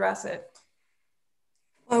need to address it.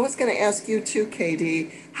 I was going to ask you too,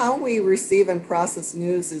 KD, how we receive and process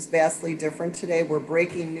news is vastly different today, where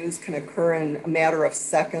breaking news can occur in a matter of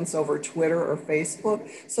seconds over Twitter or Facebook.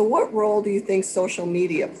 So what role do you think social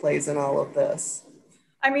media plays in all of this?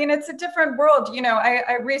 I mean, it's a different world. You know,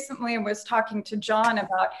 I recently was talking to Jon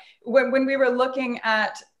about when we were looking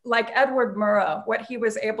at like Edward Murrow, what he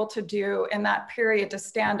was able to do in that period to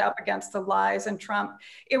stand up against the lies and Trump.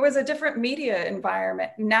 It was a different media environment.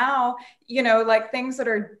 Now, you know, like things that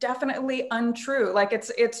are definitely untrue, like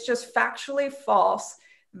it's just factually false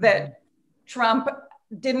that Trump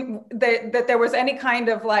that there was any kind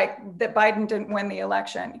of like that Biden didn't win the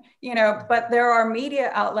election, you know, but there are media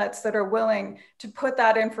outlets that are willing to put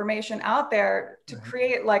that information out there to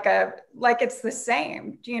create like it's the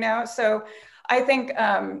same, you know. So I think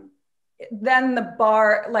then the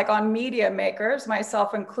bar, like on media makers,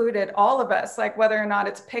 myself included, all of us, like whether or not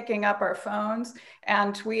it's picking up our phones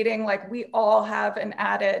and tweeting, like we all have an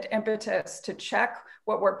added impetus to check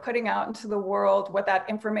what we're putting out into the world, what that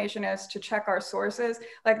information is, to check our sources.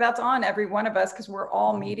 Like that's on every one of us because we're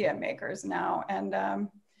all media makers now. And,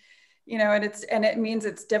 you know, and it means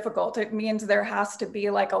it's difficult. It means there has to be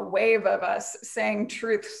like a wave of us saying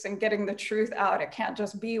truths and getting the truth out. It can't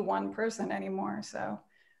just be one person anymore. So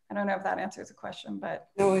I don't know if that answers the question, but.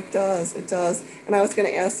 No, it does. It does. And I was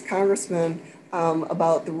going to ask Congressman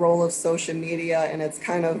about the role of social media, and it's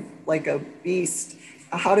kind of like a beast.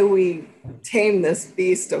 How do we tame this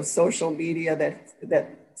beast of social media that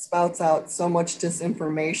spouts out so much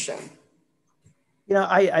disinformation? You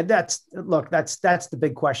know, that's the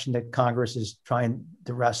big question that Congress is trying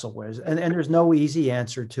to wrestle with, and there's no easy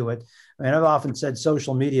answer to it. I mean, I've often said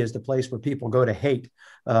social media is the place where people go to hate,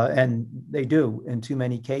 and they do in too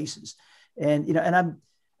many cases. And you know, and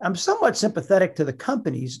I'm somewhat sympathetic to the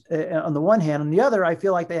companies on the one hand. On the other, I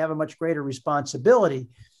feel like they have a much greater responsibility.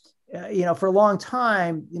 You know, for a long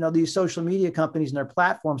time, you know, these social media companies and their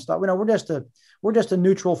platforms thought, you know, we're just a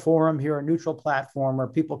neutral forum here, a neutral platform where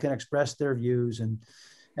people can express their views, and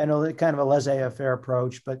kind of a laissez-faire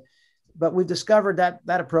approach. But we've discovered that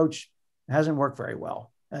that approach hasn't worked very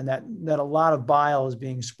well, and that a lot of bile is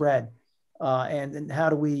being spread. And how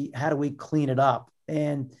do we clean it up?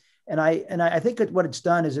 And I think what it's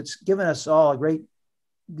done is it's given us all a great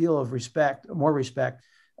deal of respect, more respect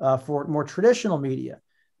for more traditional media.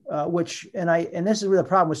 And this is really the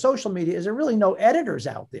problem with social media, is there really no editors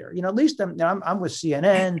out there. You know, at least I'm with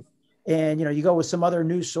CNN, and you know, you go with some other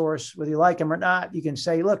news source, whether you like them or not, you can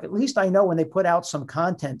say, look, at least I know when they put out some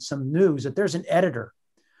content, some news, that there's an editor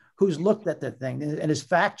who's looked at the thing and is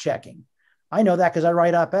fact checking. I know that because I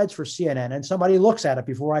write op-eds for CNN, and somebody looks at it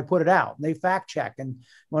before I put it out, and they fact check and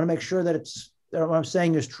want to make sure that what I'm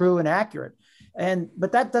saying is true and accurate.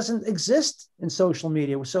 But that doesn't exist in social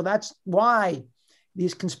media. So that's why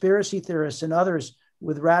these conspiracy theorists and others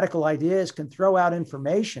with radical ideas can throw out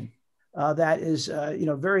information that is, you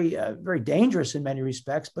know, very, very dangerous in many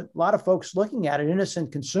respects. But a lot of folks looking at it,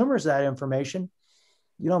 innocent consumers of that information,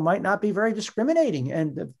 you know, might not be very discriminating.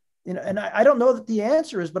 And you know, and I don't know that the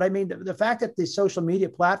answer is, but I mean, the fact that the social media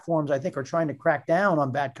platforms, I think, are trying to crack down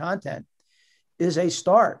on bad content is a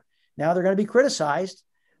start. Now they're going to be criticized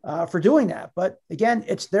for doing that. But again,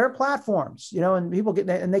 it's their platforms, you know, and people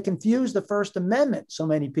they confuse the First Amendment. So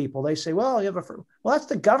many people, they say, well, that's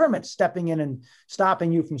the government stepping in and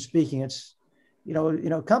stopping you from speaking. It's, you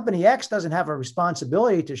know, company X doesn't have a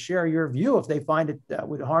responsibility to share your view if they find it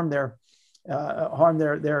would harm their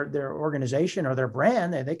organization or their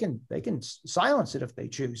brand. They can silence it if they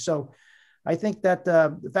choose. So I think that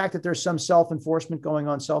the fact that there's some self-enforcement going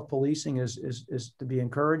on, self-policing is to be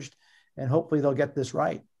encouraged, and hopefully they'll get this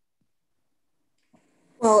right.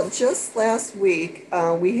 Well, just last week,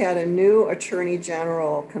 we had a new Attorney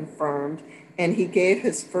General confirmed, and he gave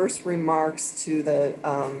his first remarks to the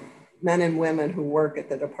men and women who work at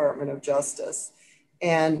the Department of Justice.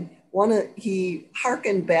 And he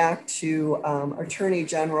hearkened back to Attorney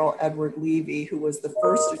General Edward Levy, who was the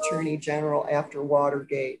first Attorney General after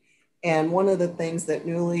Watergate. And one of the things that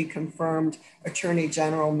newly confirmed Attorney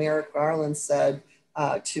General Merrick Garland said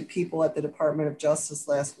to people at the Department of Justice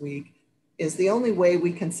last week is the only way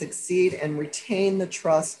we can succeed and retain the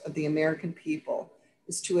trust of the American people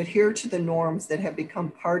is to adhere to the norms that have become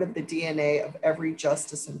part of the DNA of every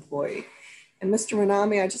justice employee. And Mr.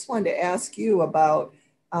 Minami, I just wanted to ask you about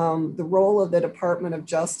the role of the Department of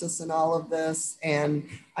Justice in all of this. And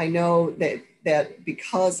I know that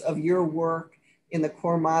because of your work in the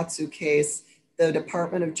Korematsu case, the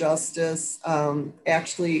Department of Justice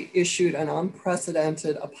actually issued an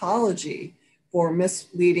unprecedented apology for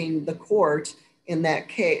misleading the court in that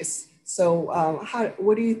case. So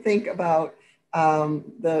what do you think about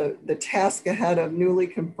the task ahead of newly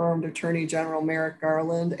confirmed Attorney General Merrick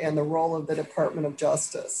Garland and the role of the Department of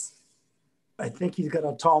Justice? I think he's got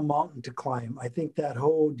a tall mountain to climb. I think that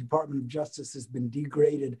whole Department of Justice has been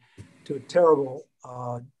degraded to a terrible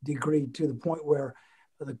degree, to the point where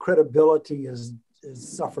the credibility is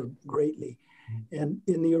suffered greatly. And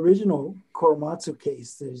in the original Korematsu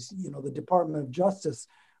case, there's, the Department of Justice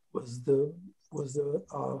was the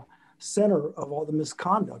center of all the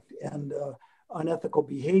misconduct and unethical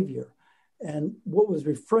behavior. And what was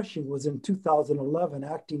refreshing was in 2011,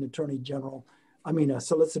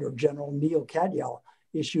 Solicitor General Neil Katyal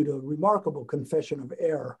issued a remarkable confession of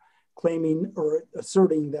error, claiming or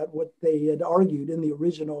asserting that what they had argued in the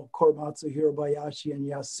original Korematsu, Hirabayashi, and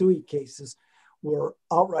Yasui cases were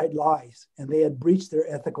outright lies, and they had breached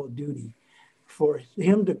their ethical duty. For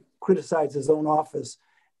him to criticize his own office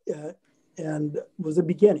and was a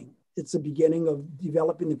beginning. It's a beginning of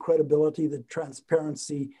developing the credibility, the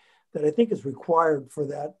transparency that I think is required for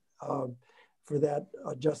that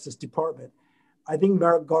Justice Department. I think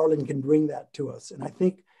Merrick Garland can bring that to us. And I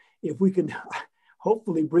think if we could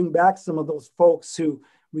hopefully bring back some of those folks who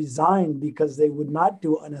resigned because they would not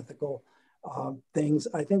do unethical things,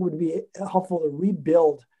 I think it would be helpful to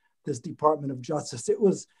rebuild this Department of Justice. It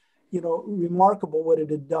was, remarkable what it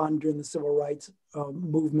had done during the civil rights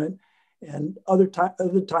movement and other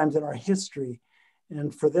times in our history.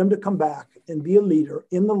 And for them to come back and be a leader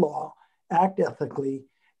in the law, act ethically,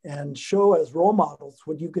 and show as role models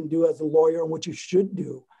what you can do as a lawyer and what you should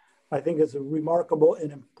do, I think is a remarkable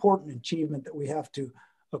and important achievement that we have to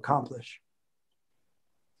accomplish.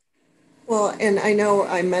 Well, and I know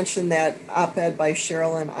I mentioned that op-ed by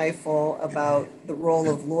Sherilyn Eiffel about the role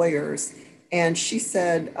of lawyers, and she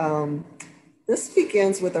said, this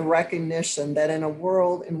begins with a recognition that in a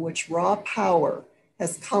world in which raw power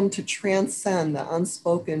has come to transcend the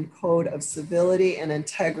unspoken code of civility and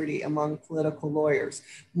integrity among political lawyers,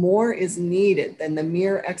 more is needed than the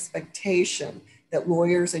mere expectation that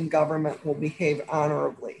lawyers in government will behave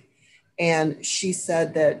honorably. And she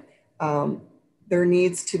said that there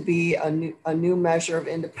needs to be a new measure of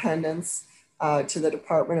independence to the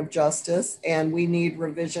Department of Justice, and we need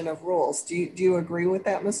revision of rules. Do you agree with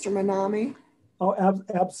that, Mr. Manami? Oh,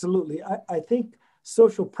 absolutely. I think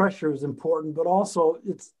social pressure is important, but also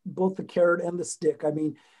it's both the carrot and the stick. I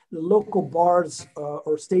mean, the local bars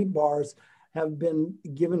or state bars have been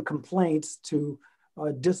given complaints to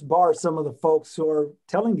disbar some of the folks who are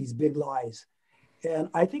telling these big lies. And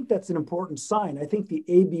I think that's an important sign. I think the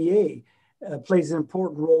ABA plays an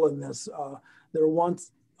important role in this. There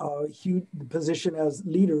once huge position as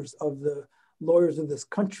leaders of the lawyers of this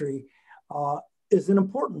country is an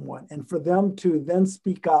important one. And for them to then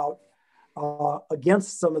speak out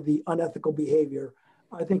against some of the unethical behavior,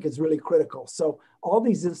 I think is really critical. So all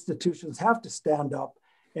these institutions have to stand up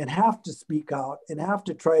and have to speak out and have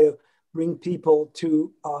to try to bring people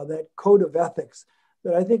to that code of ethics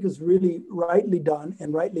that I think is really rightly done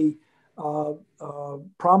and rightly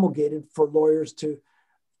promulgated for lawyers to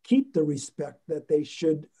keep the respect that they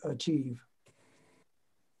should achieve.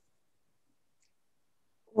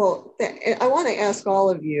 Well, I want to ask all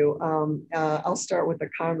of you, I'll start with the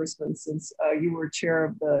congressman since you were chair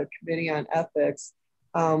of the Committee on Ethics.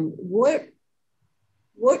 What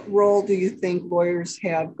role do you think lawyers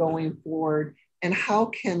have going forward, and how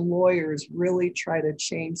can lawyers really try to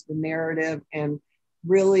change the narrative and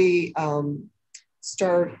really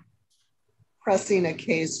start pressing a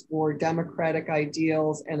case for democratic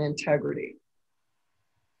ideals and integrity?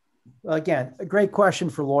 Well, again, a great question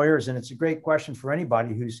for lawyers, and it's a great question for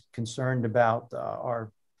anybody who's concerned about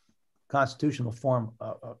our constitutional form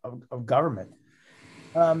of government.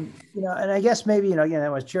 And I guess maybe,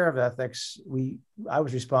 again, as chair of ethics, I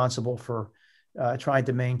was responsible for trying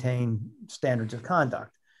to maintain standards of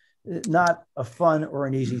conduct. Not a fun or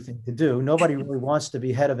an easy thing to do. Nobody really wants to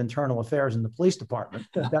be head of internal affairs in the police department.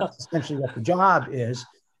 That's essentially what the job is.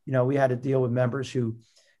 We had to deal with members who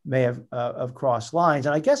may have crossed lines.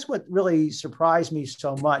 And I guess what really surprised me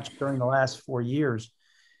so much during the last 4 years,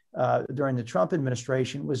 during the Trump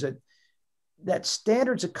administration, was that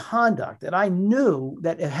standards of conduct that I knew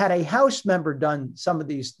that had a House member done some of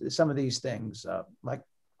these things, like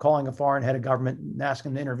calling a foreign head of government and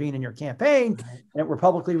asking them to intervene in your campaign, and it were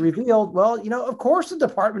publicly revealed, well, of course the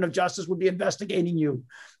Department of Justice would be investigating you.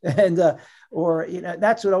 And,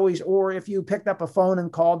 that's what always, or if you picked up a phone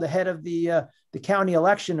and called the head of the county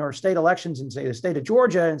election or state elections and say the state of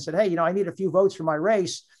Georgia and said, hey, I need a few votes for my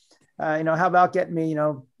race. How about getting me,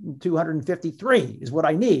 253 is what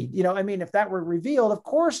I need. If that were revealed, of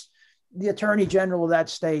course, the attorney general of that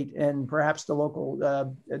state and perhaps the local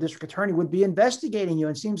district attorney would be investigating you.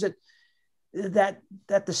 And it seems that that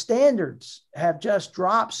the standards have just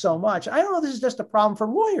dropped so much. I don't know if this is just a problem for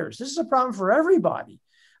lawyers. This is a problem for everybody.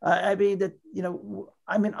 I mean,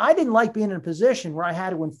 I didn't like being in a position where I had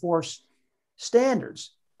to enforce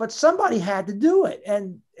standards, but somebody had to do it.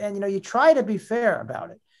 And you try to be fair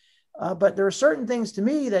about it. But there are certain things to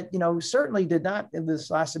me that, certainly did not, in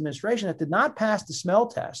this last administration, that did not pass the smell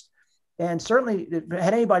test. And certainly,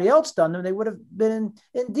 had anybody else done them, they would have been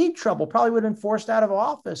in deep trouble, probably would have been forced out of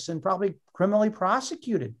office and probably criminally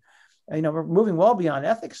prosecuted. We're moving well beyond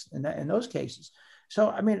ethics in those cases. So,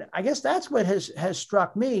 I mean, I guess that's what has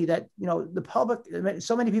struck me, that, the public,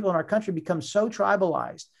 so many people in our country become so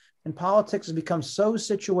tribalized, and politics has become so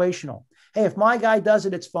situational. Hey, if my guy does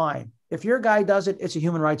it, it's fine. If your guy does it, it's a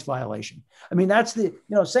human rights violation. I mean, that's the,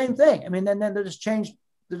 same thing. I mean, then they just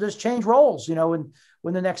change roles,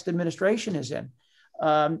 when the next administration is in.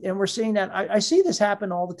 And we're seeing that. I see this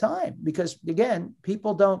happen all the time because, again,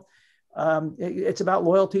 people don't, it's about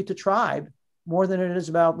loyalty to tribe more than it is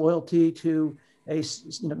about loyalty to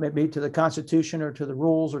maybe to the Constitution or to the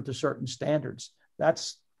rules or to certain standards.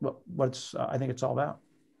 That's what's I think it's all about.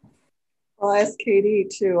 I'll ask Katie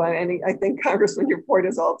too. I think Congressman, your point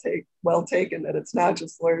is well taken, that it's not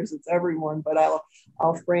just lawyers, it's everyone. But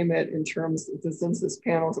I'll frame it in terms, since this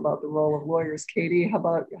panel is about the role of lawyers. Katie, how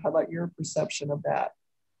about your perception of that?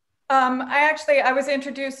 I was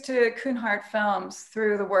introduced to Kuhnhart Films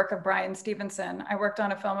through the work of Brian Stevenson. I worked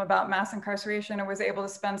on a film about mass incarceration and was able to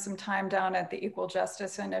spend some time down at the Equal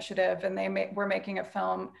Justice Initiative, and they were making a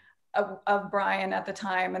film of Brian at the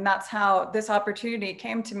time. And that's how this opportunity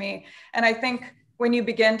came to me. And I think when you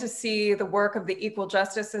begin to see the work of the Equal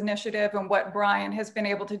Justice Initiative and what Brian has been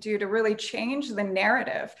able to do to really change the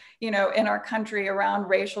narrative, in our country around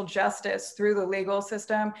racial justice through the legal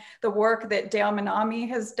system, the work that Dale Manami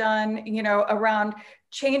has done, around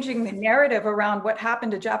changing the narrative around what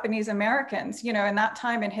happened to Japanese Americans, in that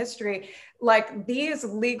time in history, like these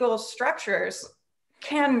legal structures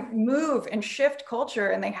can move and shift culture,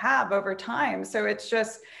 and they have over time. So it's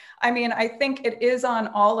just, I think it is on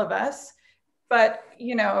all of us, but,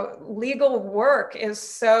 legal work is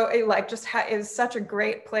so, is such a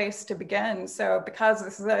great place to begin. So because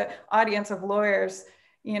this is an audience of lawyers,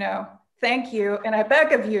 thank you. And I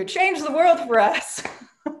beg of you, change the world for us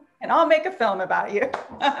and I'll make a film about you.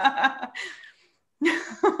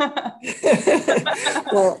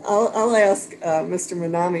 Well, I'll ask Mr.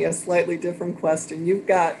 Manami a slightly different question.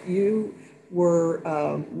 You were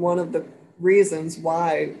one of the reasons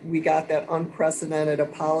why we got that unprecedented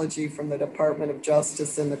apology from the Department of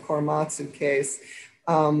Justice in the Korematsu case.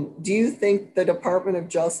 Do you think the Department of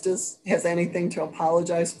Justice has anything to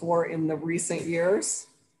apologize for in the recent years?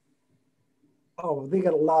 Oh, they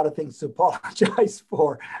got a lot of things to apologize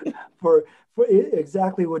for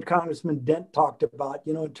exactly what Congressman Dent talked about,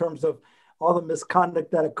 in terms of all the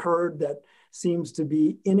misconduct that occurred that seems to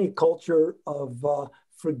be in a culture of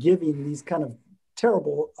forgiving these kind of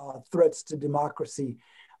terrible threats to democracy.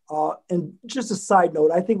 And just a side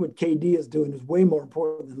note, I think what KD is doing is way more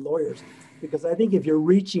important than lawyers, because I think if you're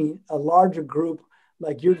reaching a larger group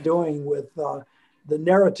like you're doing with the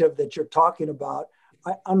narrative that you're talking about,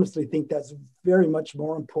 I honestly think that's very much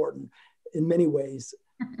more important in many ways.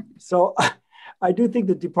 So I do think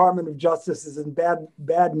the Department of Justice is in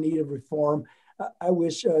bad need of reform. I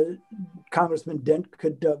wish Congressman Dent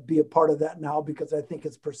could be a part of that now, because I think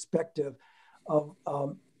his perspective of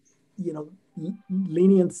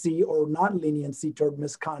leniency or not leniency toward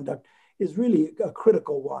misconduct is really a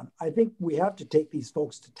critical one. I think we have to take these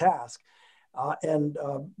folks to task and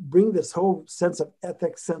bring this whole sense of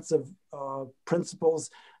ethics, sense of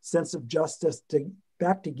principles, sense of justice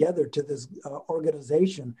back together to this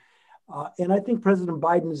organization. And I think President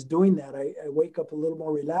Biden is doing that. I wake up a little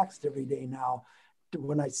more relaxed every day now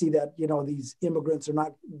when I see that, these immigrants are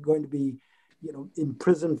not going to be, in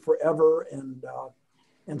prison forever.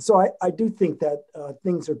 And so I do think that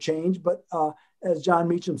things are changed. But as Jon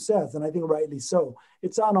Meacham says, and I think rightly so,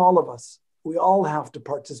 it's on all of us. We all have to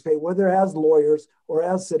participate, whether as lawyers or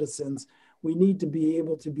as citizens. We need to be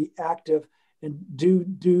able to be active and do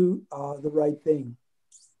the right thing.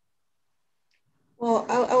 Well,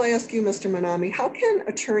 I'll ask you, Mr. Manami, how can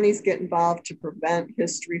attorneys get involved to prevent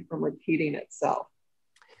history from repeating itself?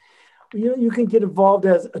 You can get involved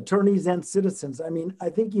as attorneys and citizens. I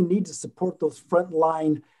think you need to support those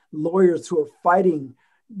frontline lawyers who are fighting,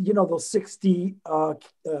 those 60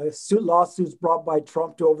 lawsuits brought by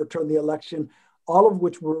Trump to overturn the election, all of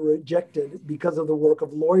which were rejected because of the work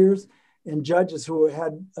of lawyers and judges who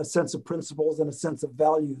had a sense of principles and a sense of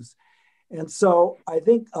values. And so I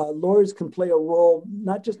think lawyers can play a role,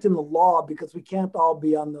 not just in the law, because we can't all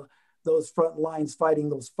be on those front lines fighting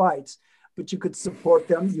those fights, but you could support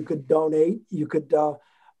them, you could donate, you could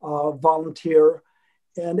volunteer.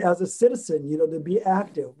 And as a citizen, to be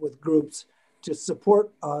active with groups to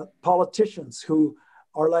support politicians who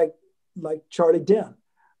are like Charlie Dent,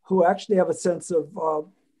 who actually have a sense of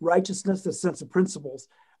righteousness, a sense of principles.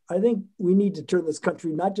 I think we need to turn this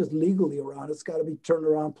country not just legally around, it's got to be turned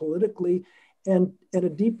around politically and in a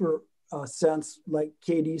deeper sense, like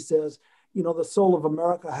KD says, the soul of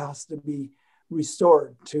America has to be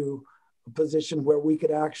restored to a position where we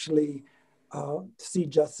could actually see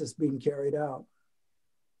justice being carried out.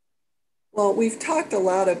 Well, we've talked a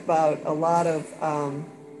lot about a lot of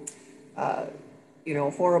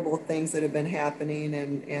horrible things that have been happening,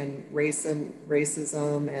 and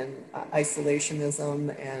racism and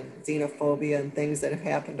isolationism and xenophobia and things that have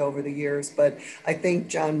happened over the years. But I think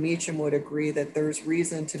Jon Meacham would agree that there's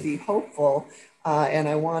reason to be hopeful. And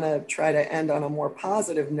I want to try to end on a more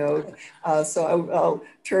positive note. So I'll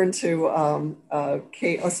turn to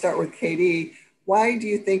Kate. I'll start with KD. Why do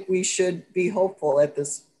you think we should be hopeful at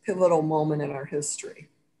this pivotal moment in our history?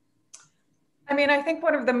 I mean, I think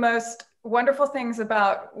one of the most wonderful things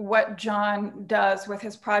about what Jon does with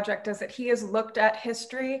his project is that he has looked at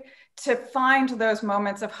history to find those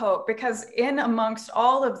moments of hope, because in amongst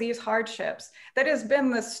all of these hardships, that has been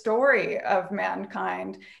the story of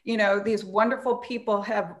mankind. These wonderful people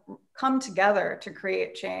have come together to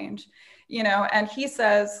create change, and he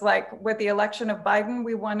says, like, with the election of Biden,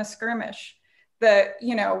 we won a skirmish. That,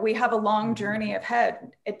 we have a long journey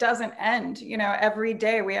ahead. It doesn't end. Every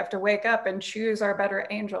day we have to wake up and choose our better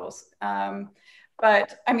angels.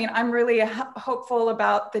 But I mean, I'm really hopeful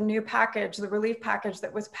about the new package, the relief package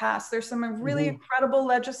that was passed. There's some really incredible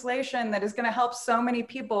legislation that is going to help so many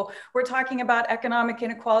people. We're talking about economic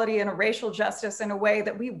inequality and racial justice in a way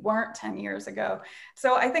that we weren't 10 years ago.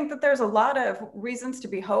 So I think that there's a lot of reasons to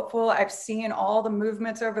be hopeful. I've seen all the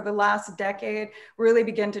movements over the last decade really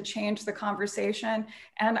begin to change the conversation.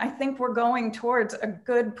 And I think we're going towards a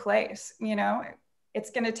good place.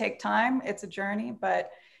 It's going to take time. It's a journey,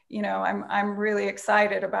 but I'm really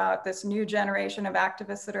excited about this new generation of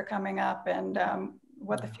activists that are coming up and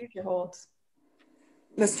what the future holds.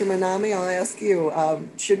 Mr. Manami, I'll ask you,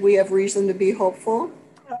 should we have reason to be hopeful?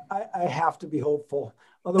 I have to be hopeful.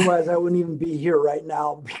 Otherwise, I wouldn't even be here right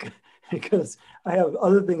now because I have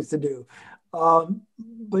other things to do.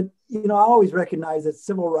 But, I always recognize that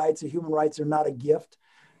civil rights and human rights are not a gift.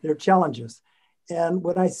 They're challenges. And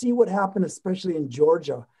when I see what happened, especially in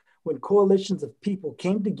Georgia, when coalitions of people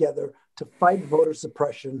came together to fight voter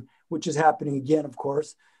suppression, which is happening again, of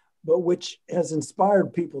course, but which has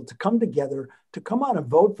inspired people to come together, to come out and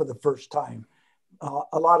vote for the first time,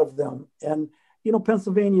 a lot of them. And,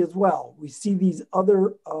 Pennsylvania as well. We see these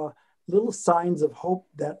other little signs of hope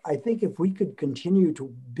that I think if we could continue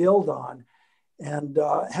to build on and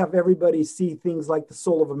have everybody see things like the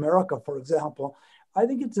soul of America, for example, I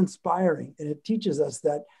think it's inspiring. And it teaches us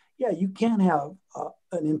that, yeah, you can have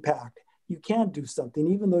an impact. You can do something,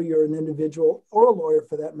 even though you're an individual or a lawyer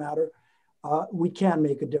for that matter, we can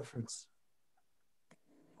make a difference.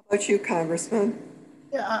 How about you, Congressman?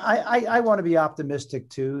 Yeah, I want to be optimistic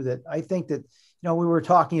too, that I think that, we were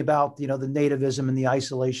talking about, the nativism and the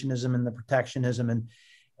isolationism and the protectionism.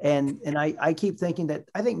 And I keep thinking that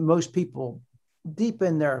I think most people deep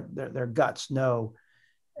in their guts know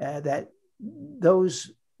that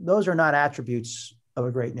those are not attributes of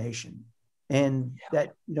a great nation. And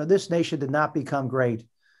that, this nation did not become great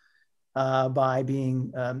by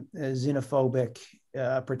being xenophobic,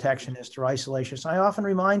 protectionist, or isolationist. I often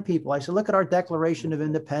remind people, I say, look at our Declaration of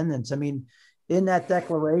Independence. I mean, in that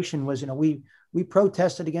declaration was, we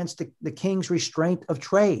protested against the king's restraint of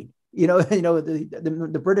trade,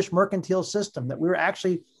 the British mercantile system, that we were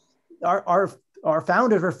actually, our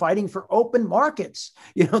founders were fighting for open markets.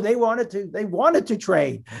 They wanted to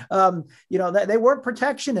trade. They weren't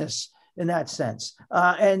protectionists in that sense.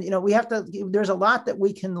 And there's a lot that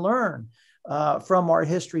we can learn from our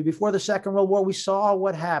history. Before the Second World War, we saw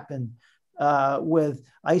what happened with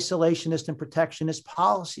isolationist and protectionist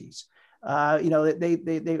policies. I'm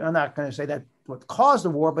not going to say that what caused the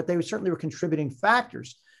war, but they certainly were contributing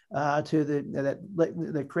factors to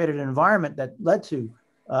that created an environment that led to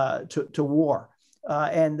war,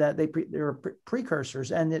 and that they were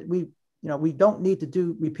precursors, and that we don't need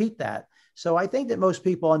to repeat that. So I think that most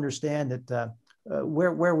people understand that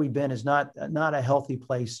where we've been is not a healthy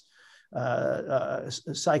place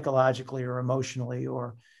psychologically or emotionally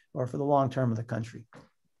or for the long term of the country.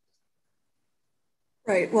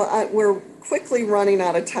 Right. Well, we're quickly running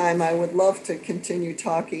out of time. I would love to continue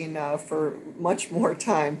talking for much more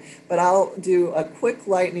time, but I'll do a quick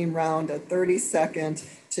lightning round, a 30-second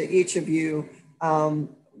to each of you.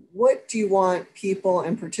 what do you want people,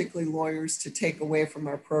 and particularly lawyers, to take away from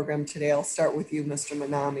our program today? I'll start with you, Mr.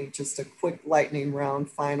 Manami. Just a quick lightning round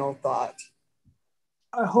final thought.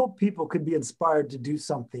 I hope people could be inspired to do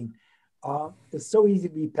something. It's so easy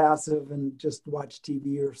to be passive and just watch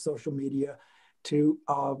TV or social media, to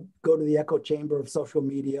go to the echo chamber of social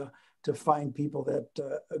media to find people that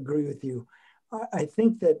agree with you. I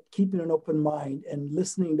think that keeping an open mind and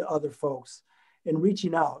listening to other folks and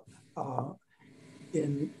reaching out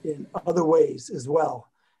in other ways as well.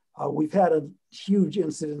 We've had a huge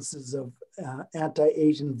incidences of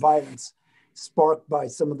anti-Asian violence sparked by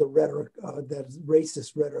some of the rhetoric, that is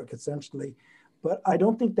racist rhetoric essentially. But I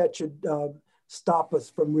don't think that should stop us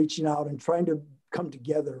from reaching out and trying to come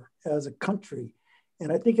together as a country.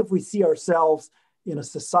 And I think if we see ourselves in a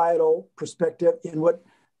societal perspective, in what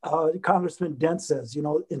Congressman Dent says, you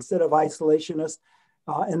know, instead of isolationist,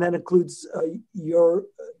 and that includes your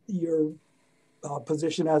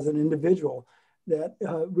position as an individual, that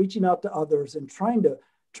reaching out to others and trying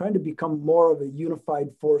to become more of a unified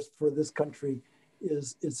force for this country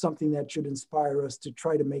is something that should inspire us to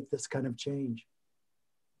try to make this kind of change.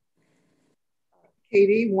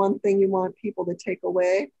 Katie, one thing you want people to take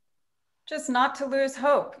away? Just not to lose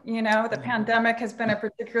hope. You know, the pandemic has been a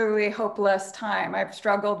particularly hopeless time. I've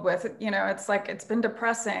struggled with it. You know, it's like, it's been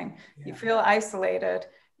depressing. Yeah. You feel isolated.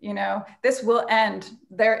 You know, this will end.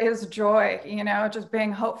 There is joy, you know, just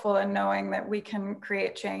being hopeful and knowing that we can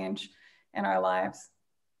create change in our lives.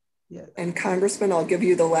 Yeah. And Congressman, I'll give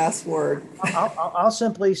you the last word. I'll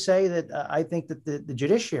simply say that I think that the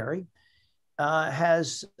judiciary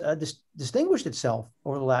has distinguished itself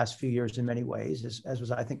over the last few years in many ways, as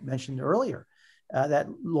was, I think, mentioned earlier, that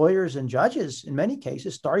lawyers and judges, in many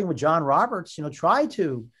cases, starting with John Roberts, you know, try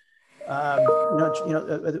to,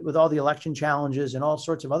 with all the election challenges and all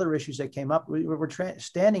sorts of other issues that came up, we were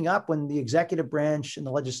standing up when the executive branch and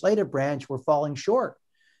the legislative branch were falling short.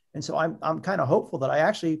 And so I'm kind of hopeful that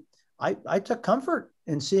I took comfort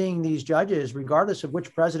in seeing these judges, regardless of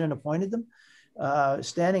which president appointed them,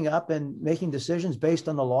 standing up and making decisions based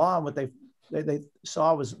on the law and what they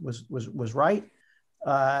saw was right.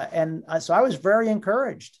 And so I was very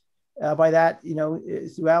encouraged by that, you know,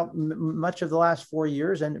 throughout much of the last 4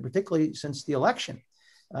 years, and particularly since the election.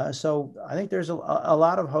 So I think there's a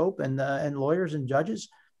lot of hope, and lawyers and judges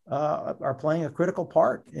are playing a critical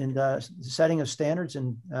part in the setting of standards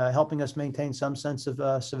and helping us maintain some sense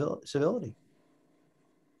of civility.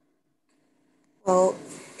 Well,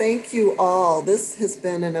 thank you all. This has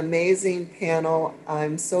been an amazing panel.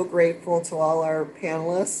 I'm so grateful to all our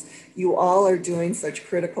panelists. You all are doing such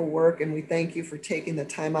critical work, and we thank you for taking the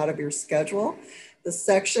time out of your schedule. The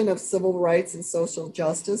section of Civil Rights and Social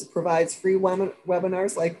Justice provides free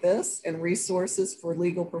webinars like this and resources for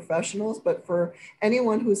legal professionals, but for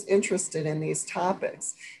anyone who's interested in these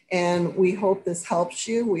topics. And we hope this helps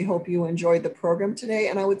you. We hope you enjoyed the program today.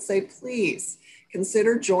 And I would say, please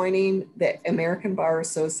consider joining the American Bar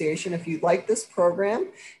Association. If you like this program,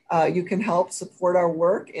 you can help support our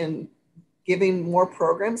work in giving more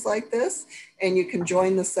programs like this. And you can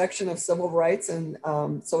join the section of Civil Rights and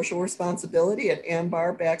Social Responsibility at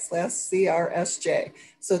ambar/CRSJ.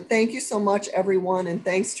 So thank you so much, everyone. And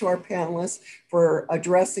thanks to our panelists for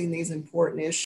addressing these important issues.